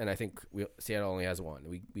us, and I think Seattle only has 1.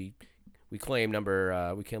 We claim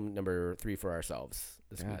number 3 for ourselves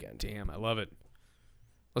this weekend. Damn, I love it.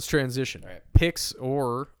 Let's transition. All right. Picks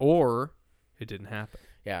or it didn't happen.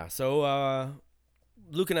 Yeah. So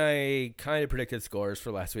Luke and I kind of predicted scores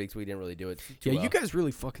for last week, so we didn't really do it too well. You guys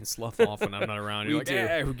really fucking slough off when I'm not around. You're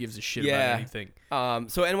like, who gives a shit about anything?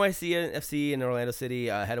 So NYC FC and Orlando City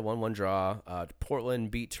had a 1-1 draw.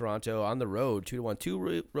 Portland beat Toronto on the road 2-1.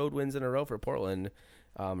 2 road wins in a row for Portland.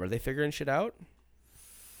 Are they figuring shit out?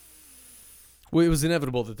 Well, it was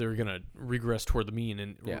inevitable that they were going to regress toward the mean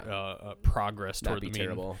and progress toward the mean.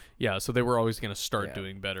 Terrible. Yeah, so they were always going to start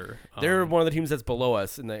doing better. They're one of the teams that's below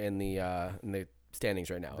us in the standings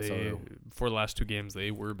right now. So for the last 2 games,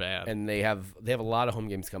 they were bad, and they have a lot of home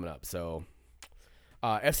games coming up. So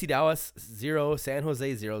FC Dallas 0, San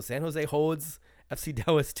Jose 0. San Jose holds FC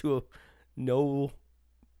Dallas to no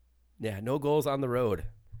goals on the road.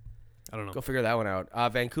 I don't know. Go figure that one out.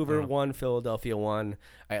 Vancouver 1, Philadelphia 1,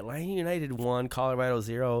 Atlanta United 1, Colorado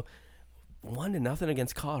 0. 1-0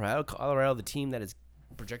 against Colorado. Colorado, the team that is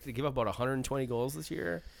projected to give up about 120 goals this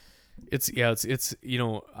year. It's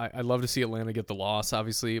I love to see Atlanta get the loss,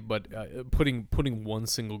 obviously, but putting 1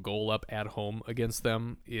 single goal up at home against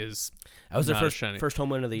them is that was their first home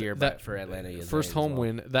win of the year. For Atlanta, first home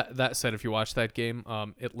win. That said, if you watch that game,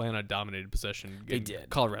 Atlanta dominated possession. They did.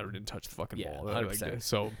 Colorado didn't touch the fucking ball. 100%.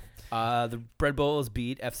 So the Red Bulls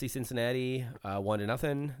beat FC Cincinnati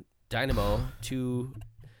 1-0. Dynamo 2,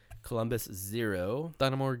 Columbus 0.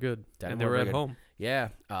 Dynamo are good. Dynamo and they were at home. Yeah,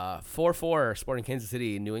 4-4 Sporting Kansas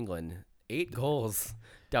City in New England. 8 goals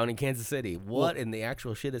down in Kansas City. What in the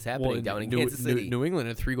actual shit is happening down in Kansas City? New England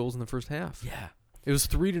had 3 goals in the first half. Yeah, it was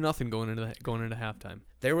 3-0 going into halftime.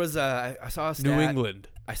 There was I saw a stat. New England.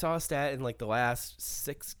 I saw a stat in like the last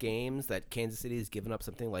 6 games that Kansas City has given up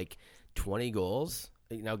something like 20 goals.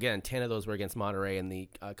 Now again, 10 of those were against Monterrey in the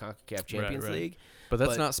CONCACAF Champions League. But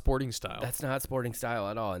that's not sporting style. That's not sporting style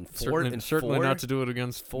at all. And certainly not to do it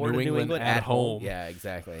against New England at home. Yeah,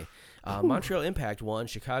 exactly. Montreal Impact 1,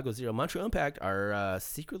 Chicago 0. Montreal Impact are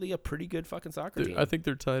secretly a pretty good fucking soccer team. I think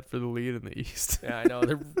they're tied for the lead in the East. Yeah, I know.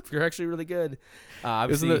 They're actually really good.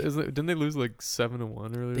 Didn't they lose like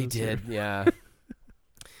 7-1 earlier? They did, yeah.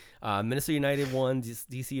 Minnesota United 1,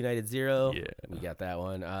 DC United 0. Yeah. We got that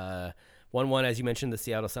one. 1-1, as you mentioned, the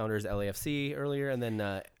Seattle Sounders LAFC earlier, and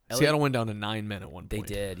then Seattle went down to 9 men at one point.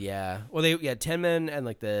 They did, yeah. Well, they had 10 men and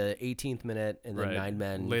like the 18th minute, and then 9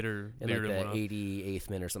 men later in like the 88th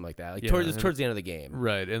minute or something like that. Like towards the end of the game,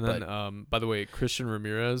 right? And then, by the way, Christian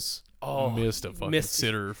Ramirez missed a fucking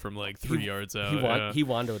sitter from like 3 yards out. He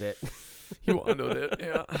wandoed it. He wandoed it.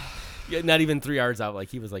 Yeah. Yeah, not even 3 yards out. Like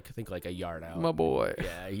he was like I think like a yard out. My boy.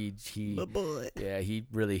 Yeah, he. My boy. Yeah, he's.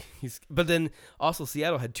 But then also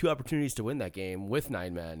Seattle had 2 opportunities to win that game with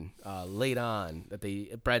 9 men late on.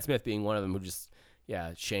 Brad Smith being one of them who just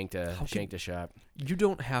shanked a shot. You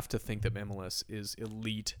don't have to think that MLS is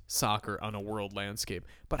elite soccer on a world landscape,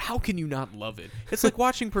 but how can you not love it? It's like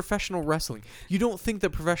watching professional wrestling. You don't think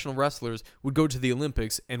that professional wrestlers would go to the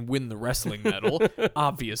Olympics and win the wrestling medal,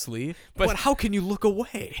 obviously, but how can you look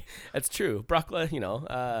away? That's true. Brock,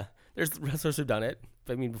 there's wrestlers who've done it.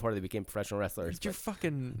 I mean, before they became professional wrestlers.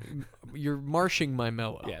 You're marshing my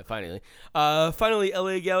mellow. Yeah, finally. Finally,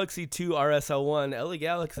 LA Galaxy 2, RSL 1. LA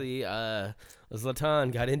Galaxy,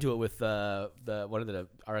 Zlatan got into it with one of the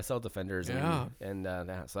RSL defenders. Yeah.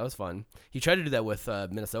 So that was fun. He tried to do that with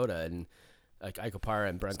Minnesota, and like Ike Opara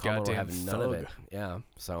and Brent Coleman were having none of it. Yeah,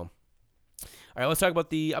 so. All right, let's talk about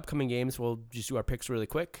the upcoming games. We'll just do our picks really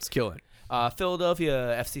quick. Let's kill it.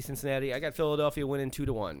 Philadelphia, FC Cincinnati. I got Philadelphia winning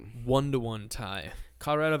 2-1. 1-1 tie.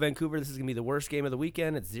 Colorado, Vancouver. This is going to be the worst game of the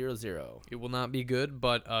weekend. It's 0-0. It will not be good,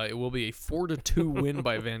 but it will be a 4-2 win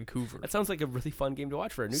by Vancouver. That sounds like a really fun game to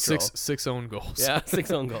watch for a neutral. 6 own goals. Yeah, 6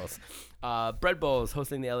 own goals. Red Bulls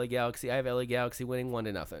hosting the LA Galaxy. I have LA Galaxy winning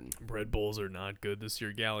 1-0. Red Bulls are not good this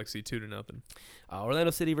year. Galaxy 2-0.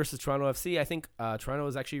 Orlando City versus Toronto FC. I think Toronto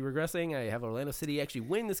is actually regressing. I have Orlando City actually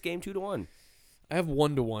winning this game 2-1. I have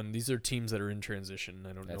 1-1. These are teams that are in transition.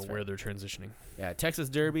 I don't know where they're transitioning. Yeah, Texas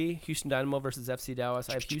Derby, Houston Dynamo versus FC Dallas.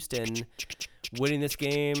 I have Houston winning this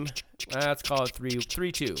game. Let's call it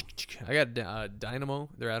 3-2. I got Dynamo.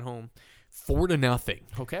 They're at home. 4-0.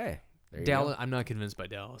 Okay. Dallas. I'm not convinced by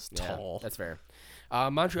Dallas. Yeah, Tall. That's fair.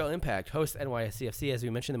 Montreal Impact host NYCFC. As we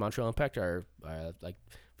mentioned, the Montreal Impact are like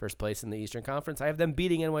first place in the Eastern Conference. I have them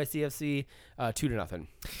beating NYCFC 2-0.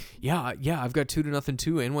 Yeah, I've got 2-0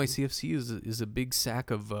 too. NYCFC is a big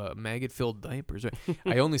sack of maggot-filled diapers. Right?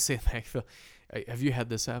 I only say maggot-filled. Have you had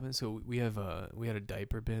this happen? So we had a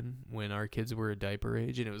diaper bin when our kids were a diaper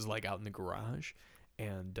age, and it was like out in the garage.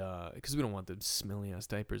 And because we don't want the smelly ass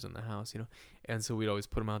diapers in the house, and so we'd always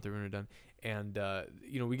put them out there when we're done. And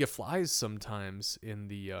we get flies sometimes in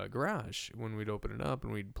the garage when we'd open it up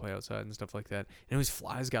and we'd play outside and stuff like that. And always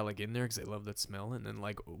flies got like in there because they love that smell. And then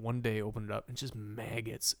like one day opened it up and just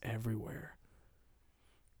maggots everywhere.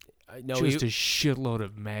 Just a shitload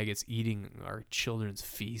of maggots eating our children's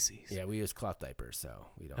feces. Yeah, we use cloth diapers, so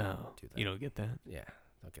we don't do that. You don't get that? Yeah,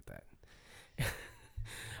 don't get that.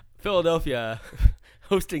 Philadelphia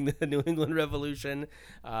hosting the New England Revolution.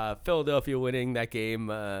 Philadelphia winning that game.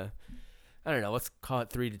 I don't know. Let's call it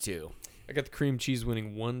 3-2. I got the cream cheese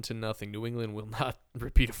winning 1-0. New England will not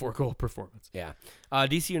repeat a 4-goal performance. Yeah.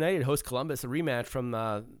 DC United host Columbus, a rematch from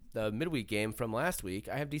the midweek game from last week.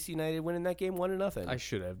 I have DC United winning that game 1-0. I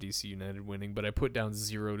should have DC United winning, but I put down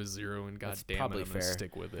 0-0, and goddamn it, I'm going to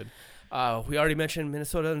stick with it. We already mentioned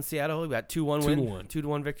Minnesota and Seattle. We got 2-1 win,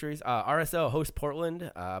 2-1 victories. RSL host Portland.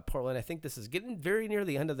 Portland, I think this is getting very near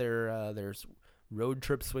the end of their road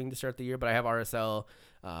trip swing to start the year, but I have RSL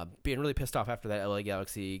being really pissed off after that LA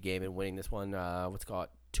Galaxy game and winning this one. Let's call it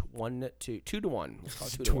 2-1. Let's call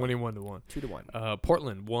it 21-1. 2-1.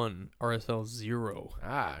 Portland 1, RSL 0.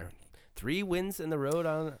 3 wins in the road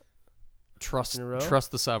on trust in a row.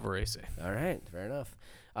 Trust the Savarese. All right, fair enough.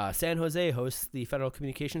 San Jose hosts the Federal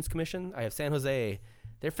Communications Commission. I have San Jose.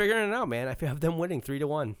 They're figuring it out, man. I have them winning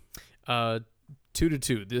 3-1.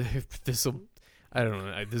 2-2. This'll. I don't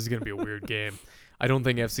know. This is gonna be a weird game. I don't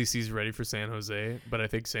think FCC is ready for San Jose, but I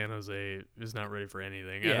think San Jose is not ready for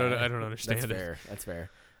anything. Yeah, I don't understand it. That's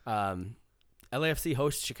fair. LAFC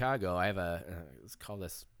hosts Chicago. I have let's call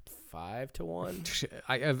this 5-1.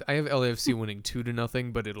 I have LAFC winning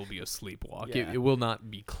 2-0, but it'll be a sleepwalk. Yeah. It will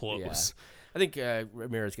not be close. Yeah. I think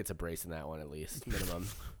Ramirez gets a brace in that one at least, minimum.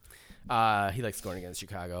 He likes scoring against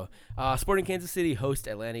Chicago. Sporting Kansas City host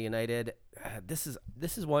Atlanta United. This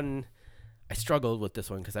is one. I struggled with this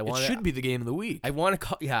one because I want. It should be the game of the week. I want to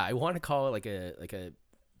call it like a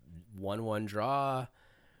 1-1 draw,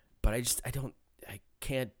 but I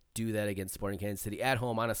can't do that against Sporting Kansas City at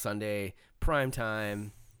home on a Sunday, prime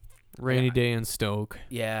time. Rainy day in Stoke.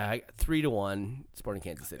 Yeah, 3-1 Sporting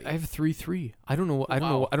Kansas City. I have 3-3. I don't know. I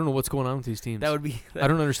don't know what's going on with these teams. That would be. I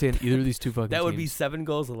don't understand either of these two fucking. That would teams. be 7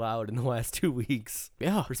 goals allowed in the last 2 weeks.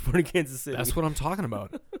 Yeah, for Sporting Kansas City. That's what I'm talking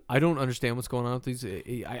about. I don't understand what's going on with these.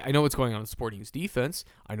 I know what's going on with Sporting's defense.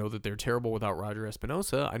 I know that they're terrible without Roger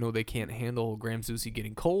Espinosa. I know they can't handle Graham Zusi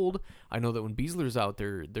getting cold. I know that when Beasler's out,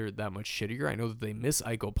 they're that much shittier. I know that they miss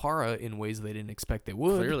Iko Para in ways they didn't expect they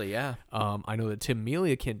would. Clearly, yeah. I know that Tim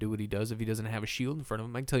Melia can't do what he does if he doesn't have a shield in front of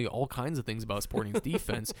him. I can tell you all kinds of things about Sporting's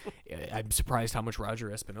defense. I'm surprised how much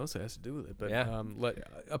Roger Espinosa has to do with it. But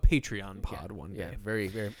a Patreon pod one day. Yeah, very,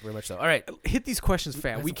 very, very much so. All right, hit these questions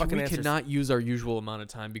fast. We cannot use our usual amount of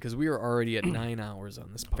time because we are already at 9 hours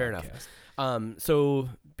on this podcast. Fair enough. So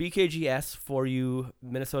BKGS for you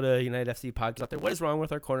Minnesota United FC podcast out there. What is wrong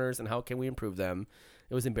with our corners and how can we improve them?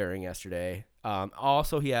 It was embarrassing yesterday.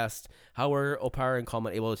 Also, he asked, how were Opara and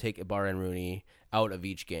Coleman able to take Ibarra and Rooney out of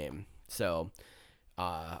each game? So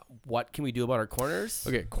what can we do about our corners?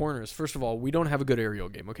 Okay, corners. First of all, we don't have a good aerial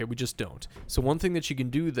game. Okay, we just don't. So one thing that you can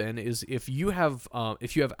do then is if you have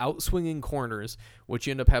outswinging corners, what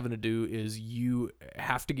you end up having to do is you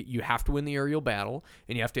have to win the aerial battle,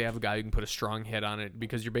 and you have to have a guy who can put a strong head on it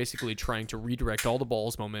because you're basically trying to redirect all the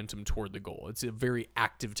ball's momentum toward the goal. It's a very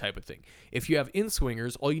active type of thing. If you have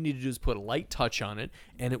in-swingers, all you need to do is put a light touch on it,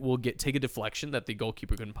 and it will take a deflection that the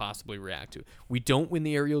goalkeeper couldn't possibly react to. We don't win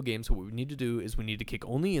the aerial game, so what we need to do is we need to kick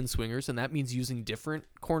only in swingers, and that means using different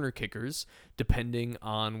corner kickers depending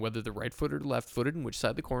on whether they're right-footed or left-footed and which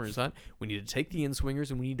side the corner is on. We need to take the in swingers,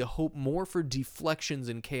 and we need to hope more for deflections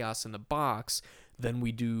and chaos in the box than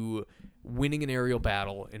we do winning an aerial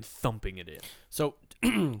battle and thumping it in. So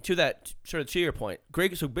to your point, Grey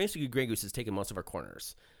Goose has taken most of our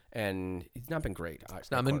corners, and he's not been great.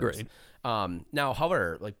 It's not been great. Now,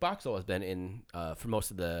 however, like Boxall has been in for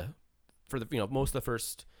most of the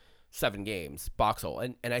first 7 games, Boxall,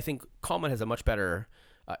 and I think Coleman has a much better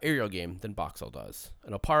aerial game than Boxall does.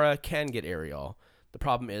 And Opara can get aerial. The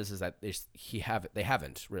problem is that they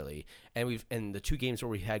haven't really. And in the 2 games where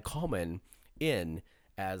we had Coleman in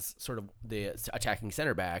as sort of the attacking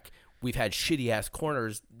center back, we've had shitty ass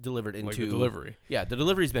corners delivered into like the delivery. Yeah, the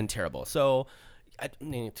delivery's been terrible. So I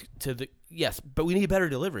mean, but we need better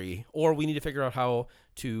delivery, or we need to figure out how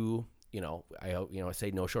to I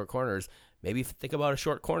say no short corners. maybe think about a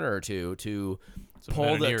short corner or two to Some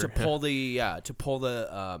pull men in the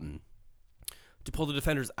to pull the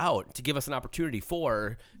defenders out, to give us an opportunity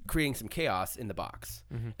for creating some chaos in the box.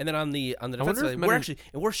 And then on the defensive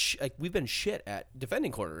side, we've been shit at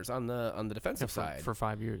defending corners on the defensive side for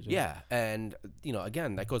 5 years. Yeah, and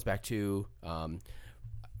again, that goes back to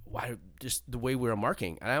why just the way we were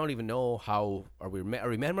marking. And I don't even know how are we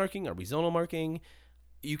man marking? Are we zonal marking?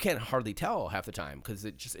 You can't hardly tell half the time because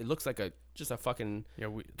it looks like a fucking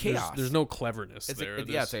chaos. There's no cleverness there.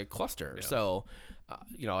 It's a cluster. Yeah. So,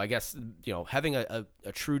 I guess having a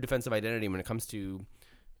true defensive identity when it comes to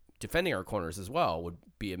defending our corners as well would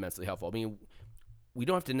be immensely helpful. I mean, we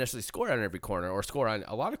don't have to necessarily score on every corner or score on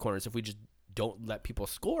a lot of corners. If we just don't let people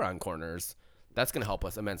score on corners, that's going to help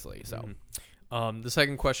us immensely. So. The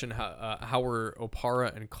second question, how were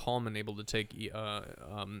Opara and Kallman able to take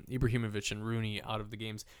Ibrahimovic and Rooney out of the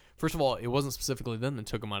games? First of all, it wasn't specifically them that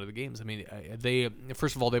took them out of the games. I mean, they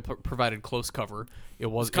provided close cover. It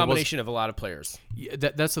was a combination of a lot of players.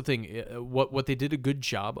 That's the thing. What they did a good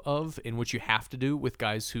job of, and what you have to do with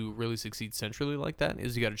guys who really succeed centrally like that,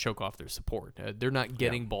 is you got to choke off their support. They're not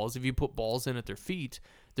getting balls. If you put balls in at their feet,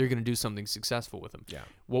 they're going to do something successful with them. Yeah.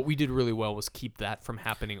 What we did really well was keep that from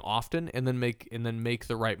happening often, and then make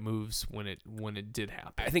the right moves when it did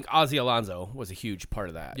happen. I think Ozzie Alonso was a huge part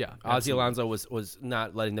of that. Yeah, Ozzie Alonso was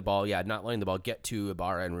not letting the ball get to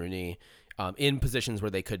Ibarra and Rooney in positions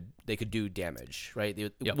where they could do damage.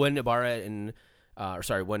 Right. When Ibarra and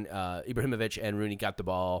when Ibrahimovic and Rooney got the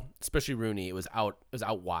ball, especially Rooney, it was out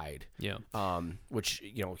wide. Yeah. Which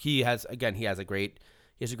he has a great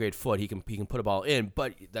foot. He can put a ball in,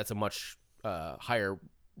 but that's a much higher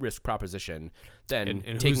risk proposition than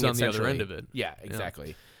and taking who's on the other end of it. Yeah, exactly.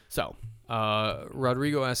 Yeah. So,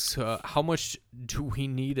 Rodrigo asks, how much do we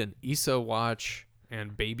need an Issa watch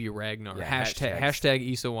and Baby Ragnar? Yeah,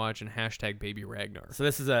 hashtag Issa watch and hashtag Baby Ragnar. So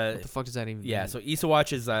this is what the fuck does that even mean? Yeah, so Issa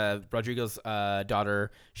watch is Rodrigo's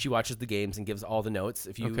daughter. She watches the games and gives all the notes.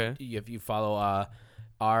 If you follow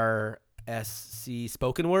RSC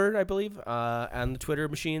Spoken Word, I believe, on the Twitter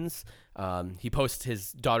machines, he posts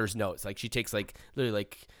his daughter's notes. Like, she takes literally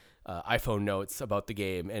iPhone notes about the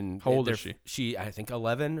game. And how old is she? She, I think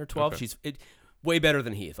 11 or 12. Okay. She's way better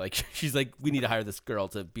than Heath. Like, she's like, we need to hire this girl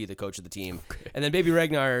to be the coach of the team. Okay. And then Baby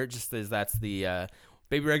Ragnar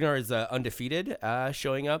Baby Ragnar is undefeated,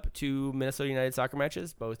 showing up to Minnesota United soccer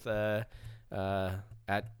matches, both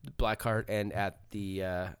at Blackheart and at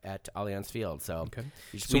Allianz Field. So,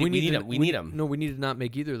 so we need him. No, we need to not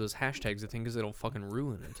make either of those hashtags a thing because it'll fucking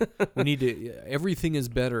ruin it. We need to. Everything is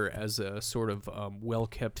better as a sort of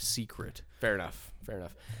well-kept secret. Fair enough.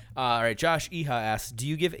 All right, Josh Iha asks, do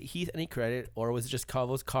you give Heath any credit, or was it just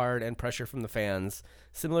Calvo's card and pressure from the fans?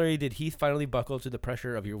 Similarly, did Heath finally buckle to the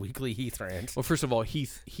pressure of your weekly Heath rant? Well, first of all,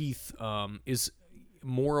 Heath is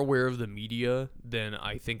more aware of the media than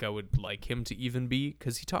I think I would like him to even be,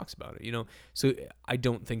 because he talks about it, So I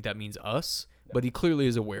don't think that means us, but he clearly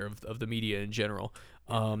is aware of the media in general.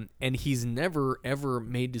 And he's never, ever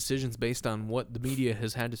made decisions based on what the media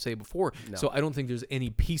has had to say before. No. So I don't think there's any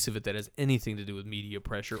piece of it that has anything to do with media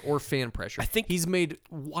pressure or fan pressure. I think he's made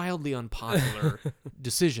wildly unpopular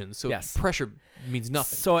decisions. So pressure means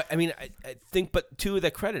nothing. So, I mean, I think, but to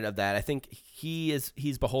the credit of that, I think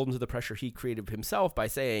he's beholden to the pressure he created himself by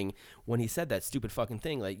saying, when he said that stupid fucking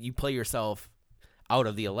thing, like, you play yourself out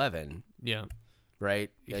of the 11. Yeah.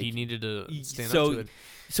 Right. Like, he needed to stand up to it.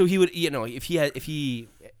 So he would, if he's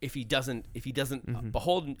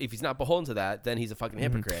not beholden to that, then he's a fucking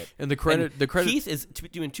hypocrite. And the credit Keith is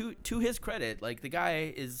doing to his credit. Like, the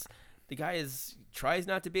guy tries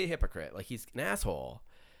not to be a hypocrite. Like, he's an asshole.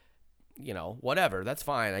 Whatever. That's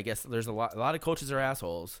fine. I guess there's a lot of coaches are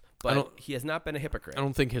assholes, but he has not been a hypocrite. I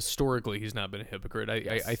don't think historically he's not been a hypocrite.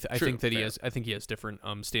 I think that he has. I think he has different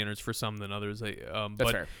standards for some than others. That's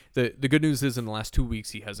but fair. The good news is in the last 2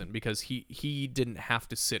 weeks he hasn't, because he didn't have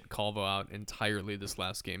to sit Calvo out entirely this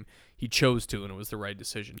last game. He chose to, and it was the right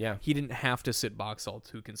decision. Yeah. He didn't have to sit Boxall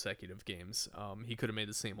 2 consecutive games. He could have made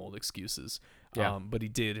the same old excuses. Yeah. But he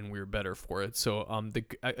did, and we were better for it. So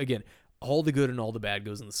again, all the good and all the bad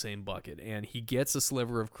goes in the same bucket, and he gets a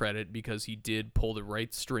sliver of credit because he did pull the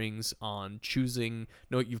right strings on choosing.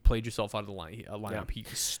 No, you've played yourself out of the lineup. Yeah. He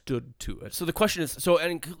stood to it. So the question is,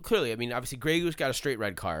 and clearly, I mean, obviously, Grey Goose got a straight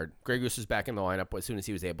red card. Grey Goose was back in the lineup as soon as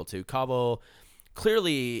he was able to. Calvo,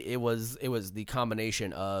 clearly, it was the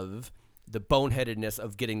combination of the boneheadedness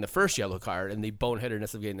of getting the first yellow card and the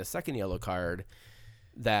boneheadedness of getting the second yellow card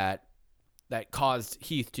that caused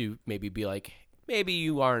Heath to maybe be like, maybe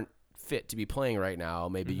you aren't fit to be playing right now.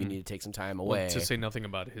 Maybe you need to take some time away. Well, to say nothing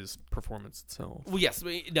about his performance itself. Well, yes,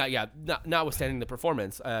 notwithstanding the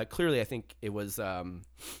performance, clearly I think it was.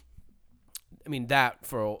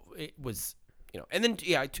 It was, and then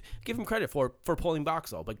give him credit for pulling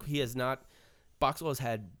Boxall. Like he has not. Boxall has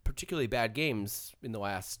had particularly bad games in the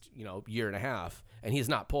last year and a half, and he has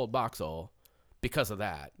not pulled Boxall because of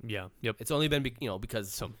that. Yeah. Yep. It's only been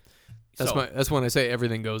because. That's when I say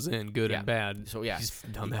everything goes in, good and bad. So he's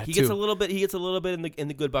done that he too. gets a little bit. He gets a little bit in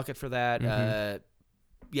the good bucket for that.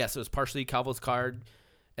 So it's partially Calvo's card,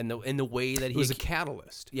 and the way that it was a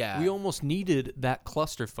catalyst. Yeah, we almost needed that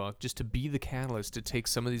clusterfuck just to be the catalyst to take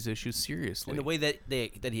some of these issues seriously. And the way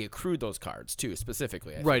that he accrued those cards too,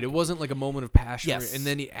 specifically. I right, think. It wasn't like a moment of passion. Yes. And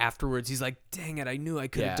then afterwards he's like, "Dang it, I knew I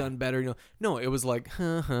could have done better." No, it was like,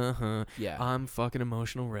 Yeah, I'm fucking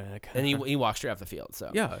emotional wreck. And he walked straight off the field. So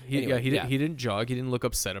he didn't jog. He didn't look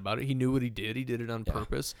upset about it. He knew what he did. He did it on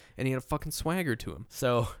purpose, and he had a fucking swagger to him.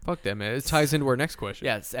 So fuck that, man. It ties into our next question.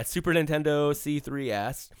 Yes, at Super Nintendo C3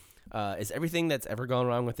 asked, is everything that's ever gone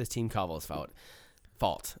wrong with this team Calvo's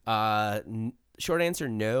fault? Short answer,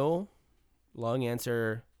 no. Long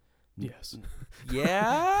answer, yes.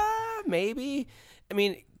 Yeah, maybe. I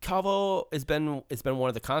mean, Calvo has been one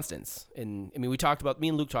of the constants. Me and Luke talked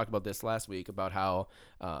about this last week about how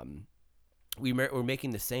we're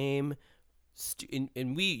making the same. Me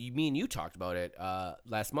and you talked about it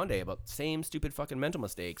last Monday about the same stupid fucking mental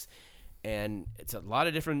mistakes. And it's a lot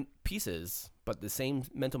of different pieces, but the same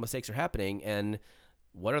mental mistakes are happening. And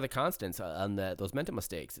what are the constants on those mental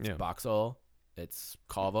mistakes? It's Boxall, it's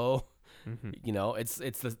Calvo.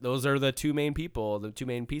 Mm-hmm. Those are the two main people, the two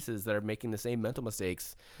main pieces that are making the same mental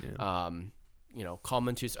mistakes. Yeah.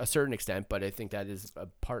 Common to a certain extent, but I think that is a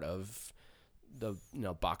part of the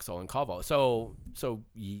Boxall and Calvo. So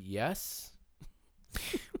yes.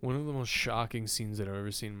 One of the most shocking scenes that I've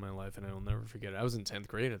ever seen in my life, and I will never forget it. I was in 10th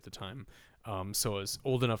grade at the time, so I was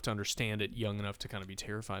old enough to understand it, young enough to kind of be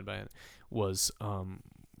terrified by it, was on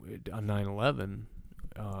 9/11,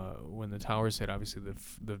 when the towers hit. Obviously,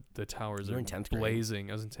 the towers You're are in 10th grade. blazing.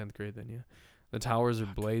 I was in 10th grade then, yeah. The towers are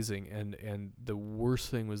blazing, and the worst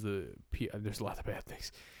thing was there's a lot of bad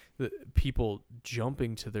things. The people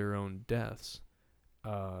jumping to their own deaths,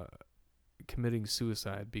 committing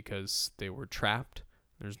suicide because they were trapped.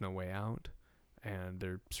 There's no way out, and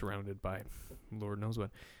they're surrounded by Lord knows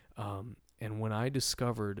what. And when I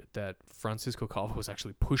discovered that Francisco Calvo was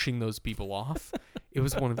actually pushing those people off, it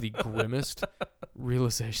was one of the grimmest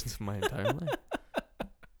realizations of my entire life.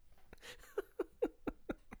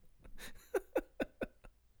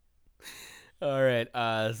 All right.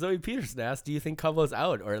 Zoe Peterson asked, do you think Calvo's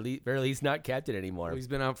out, or at least not captain anymore? Well, he's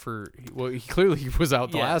been out he clearly was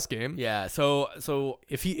out the last game. Yeah. So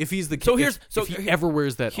if he's the if he ever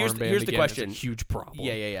wears that armband here's the again, question. It's a huge problem.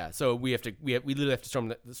 Yeah. So we literally have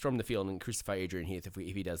to storm the field and crucify Adrian Heath if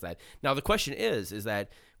he does that. Now the question is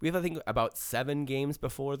that we have, I think, about 7 games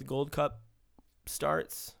before the Gold Cup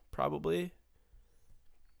starts, probably.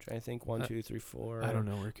 Trying to think, 1, 2, 3, 4. I don't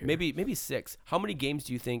know. Maybe 6. How many games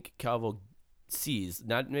do you think Calvo sees?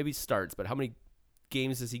 Not maybe starts, but how many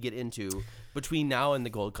games does he get into between now and the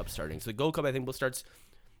Gold Cup starting? So the Gold Cup, I think, starts.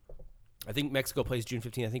 I think Mexico plays June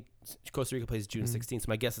 15th. I think Costa Rica plays June 16th. So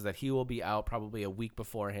my guess is that he will be out probably a week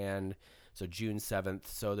beforehand, so June 7th.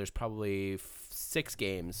 So there's probably 6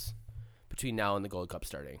 games between now and the Gold Cup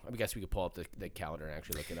starting. I guess we could pull up the calendar and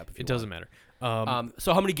actually look it up. If you it doesn't matter.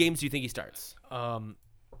 So how many games do you think he starts? Not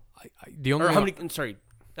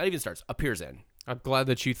even starts. Appears in. I'm glad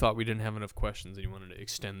that you thought we didn't have enough questions and you wanted to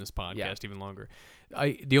extend this podcast even longer.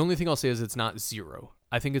 The only thing I'll say is it's not 0.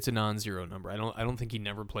 I think it's a non-zero number. I don't think he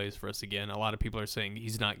never plays for us again. A lot of people are saying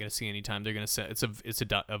he's not going to see any time. They're going to set it's a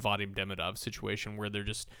Vadim Demidov situation where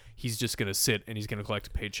he's just going to sit and he's going to collect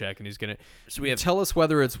a paycheck and he's going to. So tell us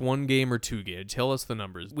whether it's 1 game or 2 games. Tell us the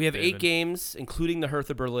numbers. We have 8 games, including the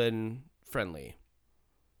Hertha Berlin friendly.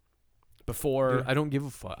 Before dude, I don't give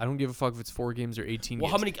a fuck. I don't give a fuck if it's 4 games or 18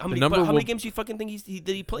 games. How many games do you fucking think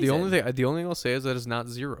he plays? The only thing I'll say is that it's not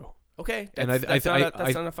 0. Okay, that's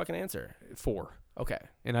not a fucking answer. 4. Okay,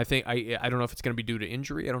 and I think I don't know if it's going to be due to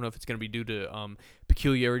injury. I don't know if it's going to be due to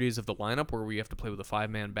peculiarities of the lineup where we have to play with a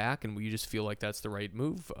 5-man back, and we just feel like that's the right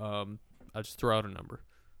move. I'll just throw out a number.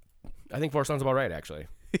 I think 4 sounds about right, actually.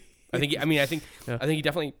 I think he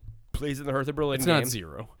definitely plays in the Hertha Berlin game. It's not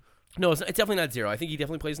 0. No, it's definitely not 0. I think he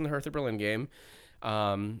definitely plays in the Hertha Berlin game.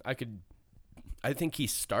 I think he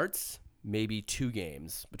starts maybe 2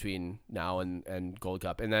 games between now and Gold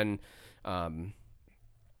Cup, and then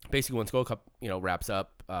basically once Gold Cup wraps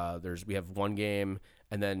up, we have 1 game,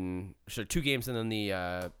 and then 2 games, and then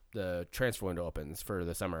the transfer window opens for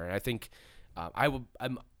the summer. And I think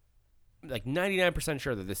I'm like 99%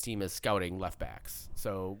 sure that this team is scouting left backs.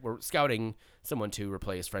 So we're scouting someone to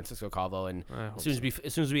replace Francisco Calvo, and as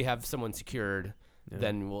soon as we have someone secured,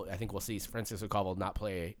 then I think we'll see Francisco Calvo not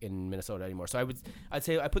play in Minnesota anymore. So I'd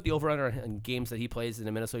say I put the over/under on games that he plays in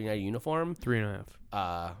a Minnesota United uniform 3.5.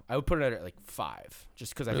 I would put it at like 5,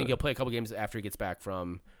 just because I think he'll play a couple games after he gets back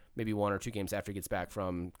from, maybe 1 or 2 games after he gets back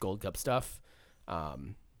from Gold Cup stuff.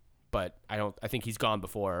 But I think he's gone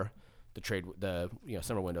before the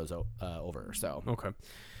summer window's over. So okay.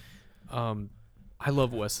 I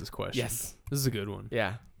love Wes's question. Yes, this is a good one.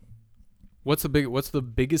 Yeah. What's the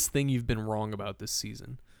biggest thing you've been wrong about this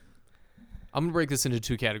season? I'm gonna break this into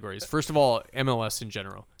 2 categories. First of all, MLS in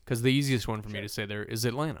general, because the easiest one for me to say there is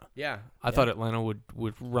Atlanta. Yeah. I thought Atlanta would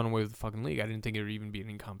run away with the fucking league. I didn't think it would even be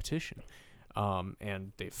any competition.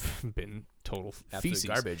 And they've been total feces.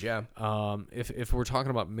 Garbage. Yeah. If we're talking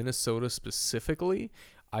about Minnesota specifically,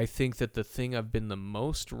 I think that the thing I've been the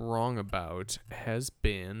most wrong about has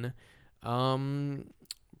been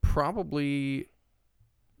probably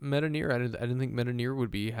Medanier. I didn't think Medanier would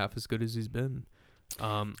be half as good as he's been.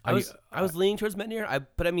 I was leaning towards Medanier.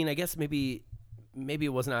 But I mean, I guess maybe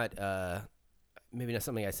it was not maybe not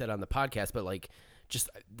something I said on the podcast, but like just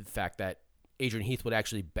the fact that Adrian Heath would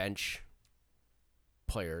actually bench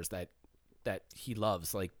players that he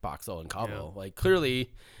loves, like Boxall and Calvo. Like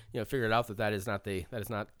clearly, figured out that is not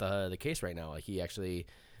the case right now. Like he actually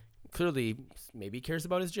clearly maybe cares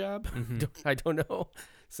about his job. Mm-hmm. I don't know.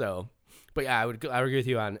 So, but yeah, I would agree with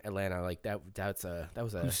you on Atlanta. Like that was a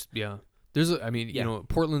There's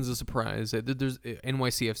Portland's a surprise. There's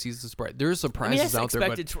NYCFC's a surprise. There's surprises out there.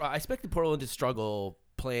 I expected Portland to struggle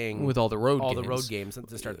playing with all the road games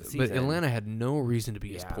to start the season. But Atlanta had no reason to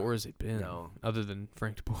be as poor as it'd been, other than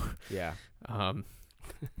Frank de Boer. Yeah.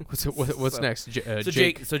 What's next?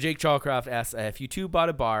 Jake Chalcroft asks, if you two bought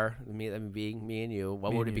a bar, me and you,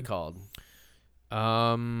 what would it be called?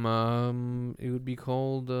 It would be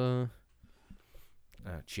called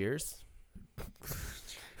Cheers.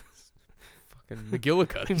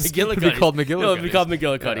 McGillicuddy's. McGillicuddy's. It'd be called McGillicuddy's. No, it'd be called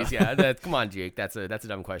McGillicuddy's. Yeah. Come on, Jake. That's a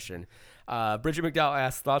dumb question. Bridget McDowell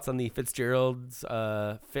asks, thoughts on the Fitzgerald's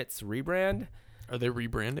Fitz rebrand? Are they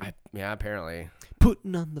rebranding? Yeah, apparently.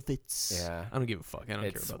 Putting on the Fitz. Yeah. I don't give a fuck. I don't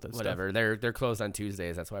care about that whatever. stuff. They're closed on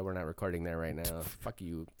Tuesdays. That's why we're not recording there right now. Fuck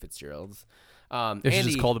you, Fitzgerald's. They should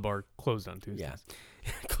just call the bar closed on Tuesdays. Yeah.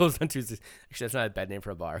 Closed on Tuesdays. Actually, that's not a bad name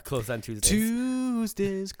for a bar. Closed on Tuesdays.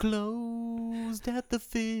 Tuesdays closed at the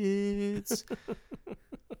Fitz.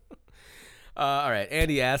 All right.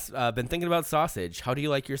 Andy asks, been thinking about sausage. How do you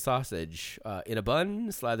like your sausage? In a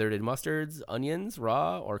bun, slathered in mustards, onions,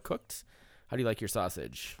 raw, or cooked? How do you like your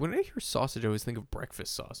sausage? When I hear sausage, I always think of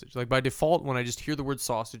breakfast sausage. Like by default, when I just hear the word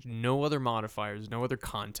sausage, no other modifiers, no other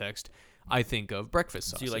context, I think of breakfast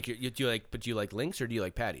sausage. Do you like links or do you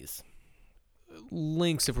like patties?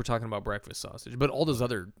 Links if we're talking about breakfast sausage, but all those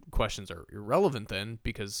other questions are irrelevant then,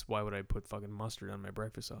 because why would I put fucking mustard on my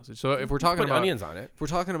breakfast sausage? So if we're talking about onions on it, if we're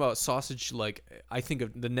talking about sausage, like I think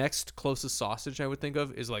of the next closest sausage I would think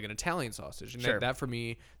of is like an Italian sausage, and that for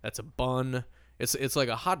me, that's a bun. It's like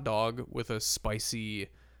a hot dog with a spicy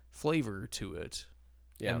flavor to it.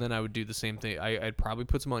 Yeah. And then I would do the same thing. I'd probably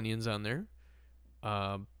put some onions on there.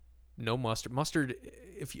 No mustard. Mustard.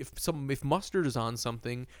 If mustard is on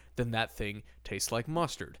something, then that thing tastes like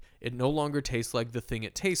mustard. It no longer tastes like the thing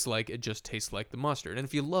it tastes like. It just tastes like the mustard. And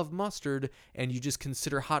if you love mustard and you just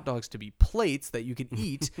consider hot dogs to be plates that you can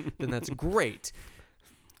eat, then that's great.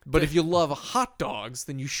 But if you love hot dogs,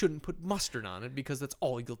 then you shouldn't put mustard on it because that's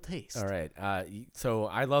all you'll taste. All right. So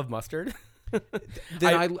I love mustard.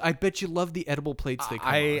 Then I bet you love the edible plates they come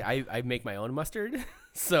on. I make my own mustard.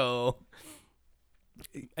 So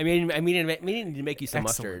I mean to make you some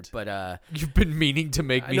mustard, but you've been meaning to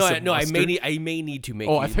make me some mustard. I may need to make.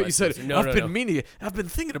 Oh, I thought you said I've been meaning. I've been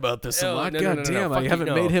thinking about this a lot. God damn, I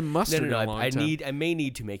haven't made him mustard in a long time. I may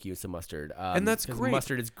need to make you some mustard, and that's great.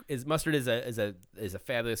 Mustard is a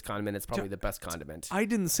fabulous condiment. It's probably the best condiment. I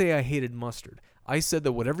didn't say I hated mustard. I said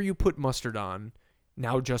that whatever you put mustard on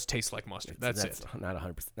now just tastes like mustard. That's it. Not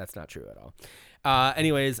 100%. That's not true at all.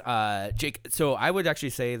 Anyways, Jake. So I would actually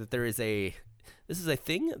say that this is a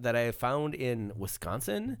thing that I found in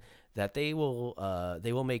Wisconsin, that they will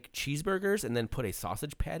make cheeseburgers and then put a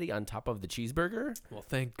sausage patty on top of the cheeseburger. Well,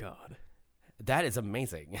 thank God. That is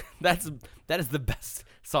amazing. That is the best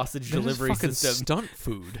sausage delivery fucking system. Stunt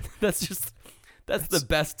food. That's That's the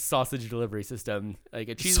best sausage delivery system. Like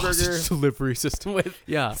a cheeseburger sausage delivery system with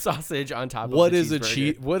sausage on top of what the is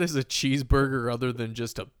cheeseburger. What is a cheeseburger other than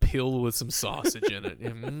just a pill with some sausage in it?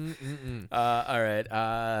 All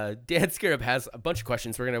right. Dan Scarab has a bunch of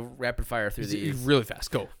questions. We're going to rapid fire through these. Really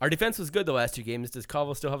fast. Go. Our defense was good the last 2 games. Does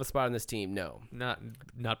Calvo still have a spot on this team? No. Not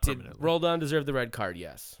Did permanently. Roldan deserve the red card?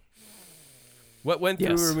 Yes. What went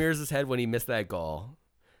through Ramirez's head when he missed that goal?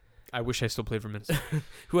 I wish I still played for Minnesota.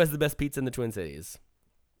 Who has the best pizza in the Twin Cities?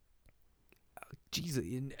 Jesus,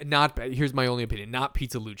 here's my only opinion. Not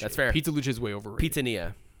Pizza Luce. That's fair. Pizza Luce is way overrated.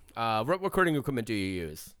 Pizzania. What recording equipment do you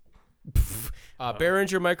use?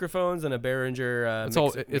 Behringer microphones and a Behringer. It's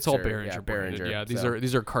all Behringer. Yeah, Behringer. Yeah,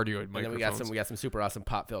 these are cardioid microphones. And then we got some super awesome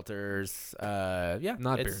pop filters. Not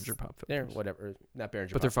Behringer pop filters. They're whatever, not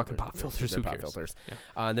Behringer. But they're fucking pop filters. They're pop filters. Yeah.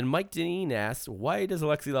 And then Mike Deneen asked, "Why does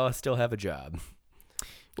Alexi Lalas still have a job?"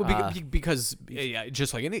 Well, because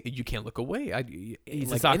just like any, you can't look away.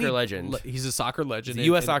 He's a soccer legend. He's a soccer legend. He's a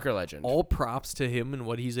U.S. soccer legend. All props to him and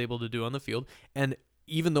what he's able to do on the field. And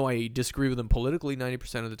even though I disagree with him politically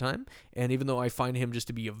 90% of the time, and even though I find him just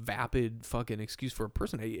to be a vapid fucking excuse for a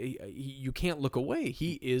person, you can't look away.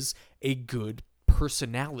 He is a good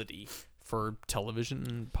personality for television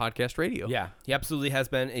and podcast radio. Yeah, he absolutely has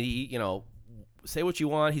been. And he, say what you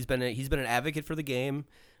want. He's been an advocate for the game.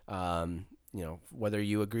 Whether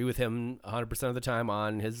you agree with him 100% of the time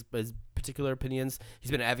on his particular opinions,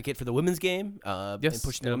 he's been an advocate for the women's game and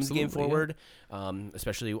pushing the women's game forward,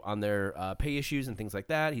 especially on their pay issues and things like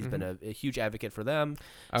that. He's been a huge advocate for them.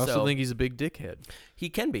 I also think he's a big dickhead. He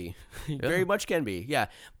can be. He very much can be. Yeah.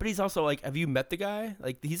 But he's also like, have you met the guy?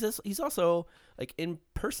 Like he's also like in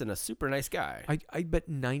person a super nice guy. I bet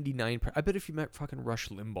 99%. I bet if you met fucking Rush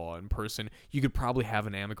Limbaugh in person, you could probably have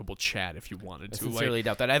an amicable chat if you wanted to. I sincerely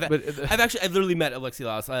doubt that. I've literally met Alexi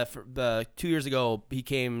Lalas. 2 years ago, he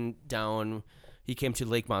came down. He came to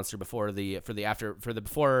Lake Monster before the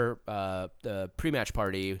pre-match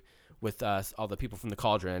party with all the people from the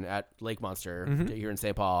Cauldron at Lake Monster here in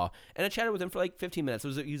St. Paul, and I chatted with him for like 15 minutes.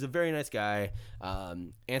 He was a very nice guy.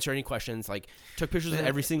 Answered any questions, like took pictures with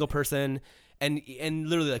every single person, and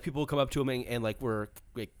literally like people would come up to him and like were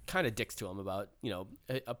like, kind of dicks to him about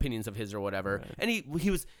opinions of his or whatever, right. And he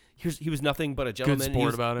was nothing but a gentleman. Good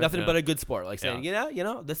sport about it. Nothing but a good sport, like saying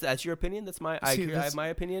that's your opinion. I have my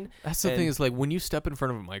opinion. That's the thing is like when you step in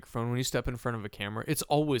front of a microphone, when you step in front of a camera, it's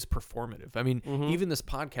always performative. I mean, even this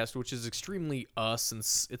podcast, which is extremely us and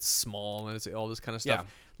it's small and it's all this kind of stuff.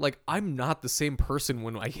 Yeah. Like I'm not the same person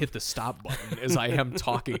when I hit the stop button as I am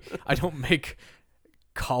talking. I don't make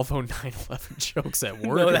Calvo 9/11 jokes at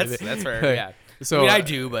work. No, that's fair. Yeah. So I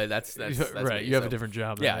do, but that's right. You have a different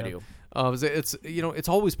job. Yeah, I do. It's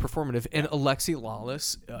always performative, and Alexi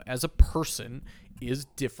Lalas as a person is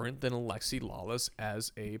different than Alexi Lalas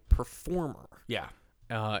as a performer. Yeah,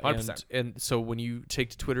 100%. And so when you take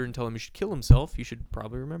to Twitter and tell him he should kill himself, you should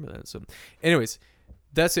probably remember that. So, anyways,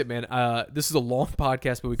 that's it, man. This is a long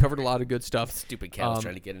podcast, but we covered a lot of good stuff. Stupid cat was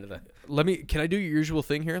trying to get into that. Can I do your usual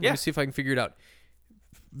thing here? Let me see if I can figure it out.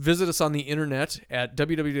 Visit us on the internet at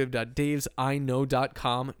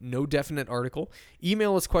www.davesknow.com. No definite article.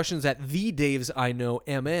 Email us questions at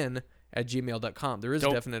thedavesknowmn@gmail.com. There is a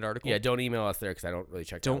definite article. Yeah, don't email us there because I don't really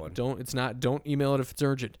check that one. Don't email it if it's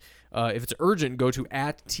urgent. If it's urgent, go to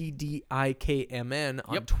 @TDIKMN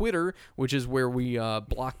on Twitter, which is where we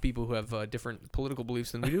block people who have different political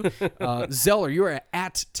beliefs than we do. Zeller, you are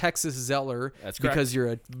at Texas Zeller. That's correct. Because you're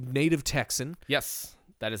a native Texan. Yes.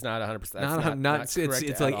 That is not 100%.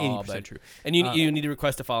 It's like 80% true. And you need to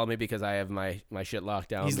request to follow me because I have my shit locked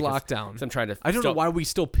down. He's locked down. So I'm trying to. I don't know why we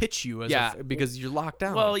still pitch you because you're locked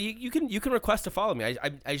down. Well, you can request to follow me.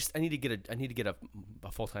 I need to get a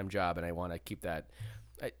full-time job, and I want to keep that.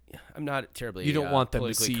 I'm not terribly. You don't want them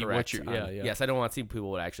to see what you're. Yes, I don't want to see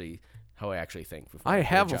people how I actually think. I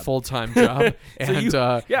have a full-time job, and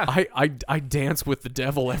I dance with the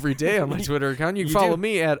devil every day on my Twitter account. You can follow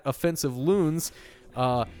me at Offensive Loons.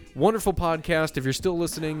 Wonderful podcast. If you're still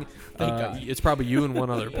listening, it's probably you and one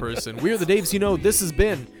other person. We are the Daves You Know. This has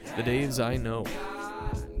been the Daves I Know.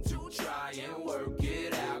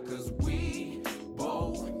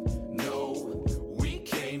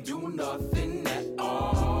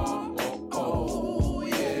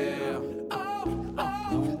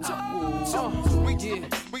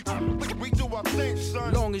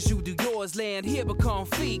 Long as you do yours, land here become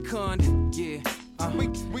fecund. Yeah. We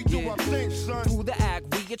do our thing, son. Through the act,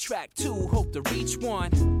 we attract two, hope to reach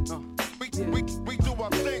one. We do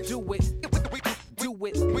our thing. Do it. We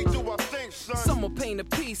do our thing, son. Some will paint a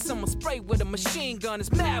piece, some will spray with a machine gun.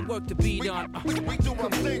 It's mad work to be done. We do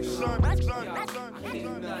our thing, son. I can't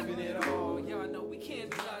do nothing at all. Y'all know we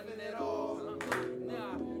can't do nothing.